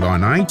subscribe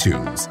on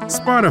iTunes,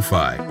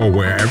 Spotify, or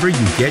wherever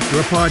you get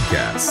your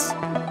podcasts.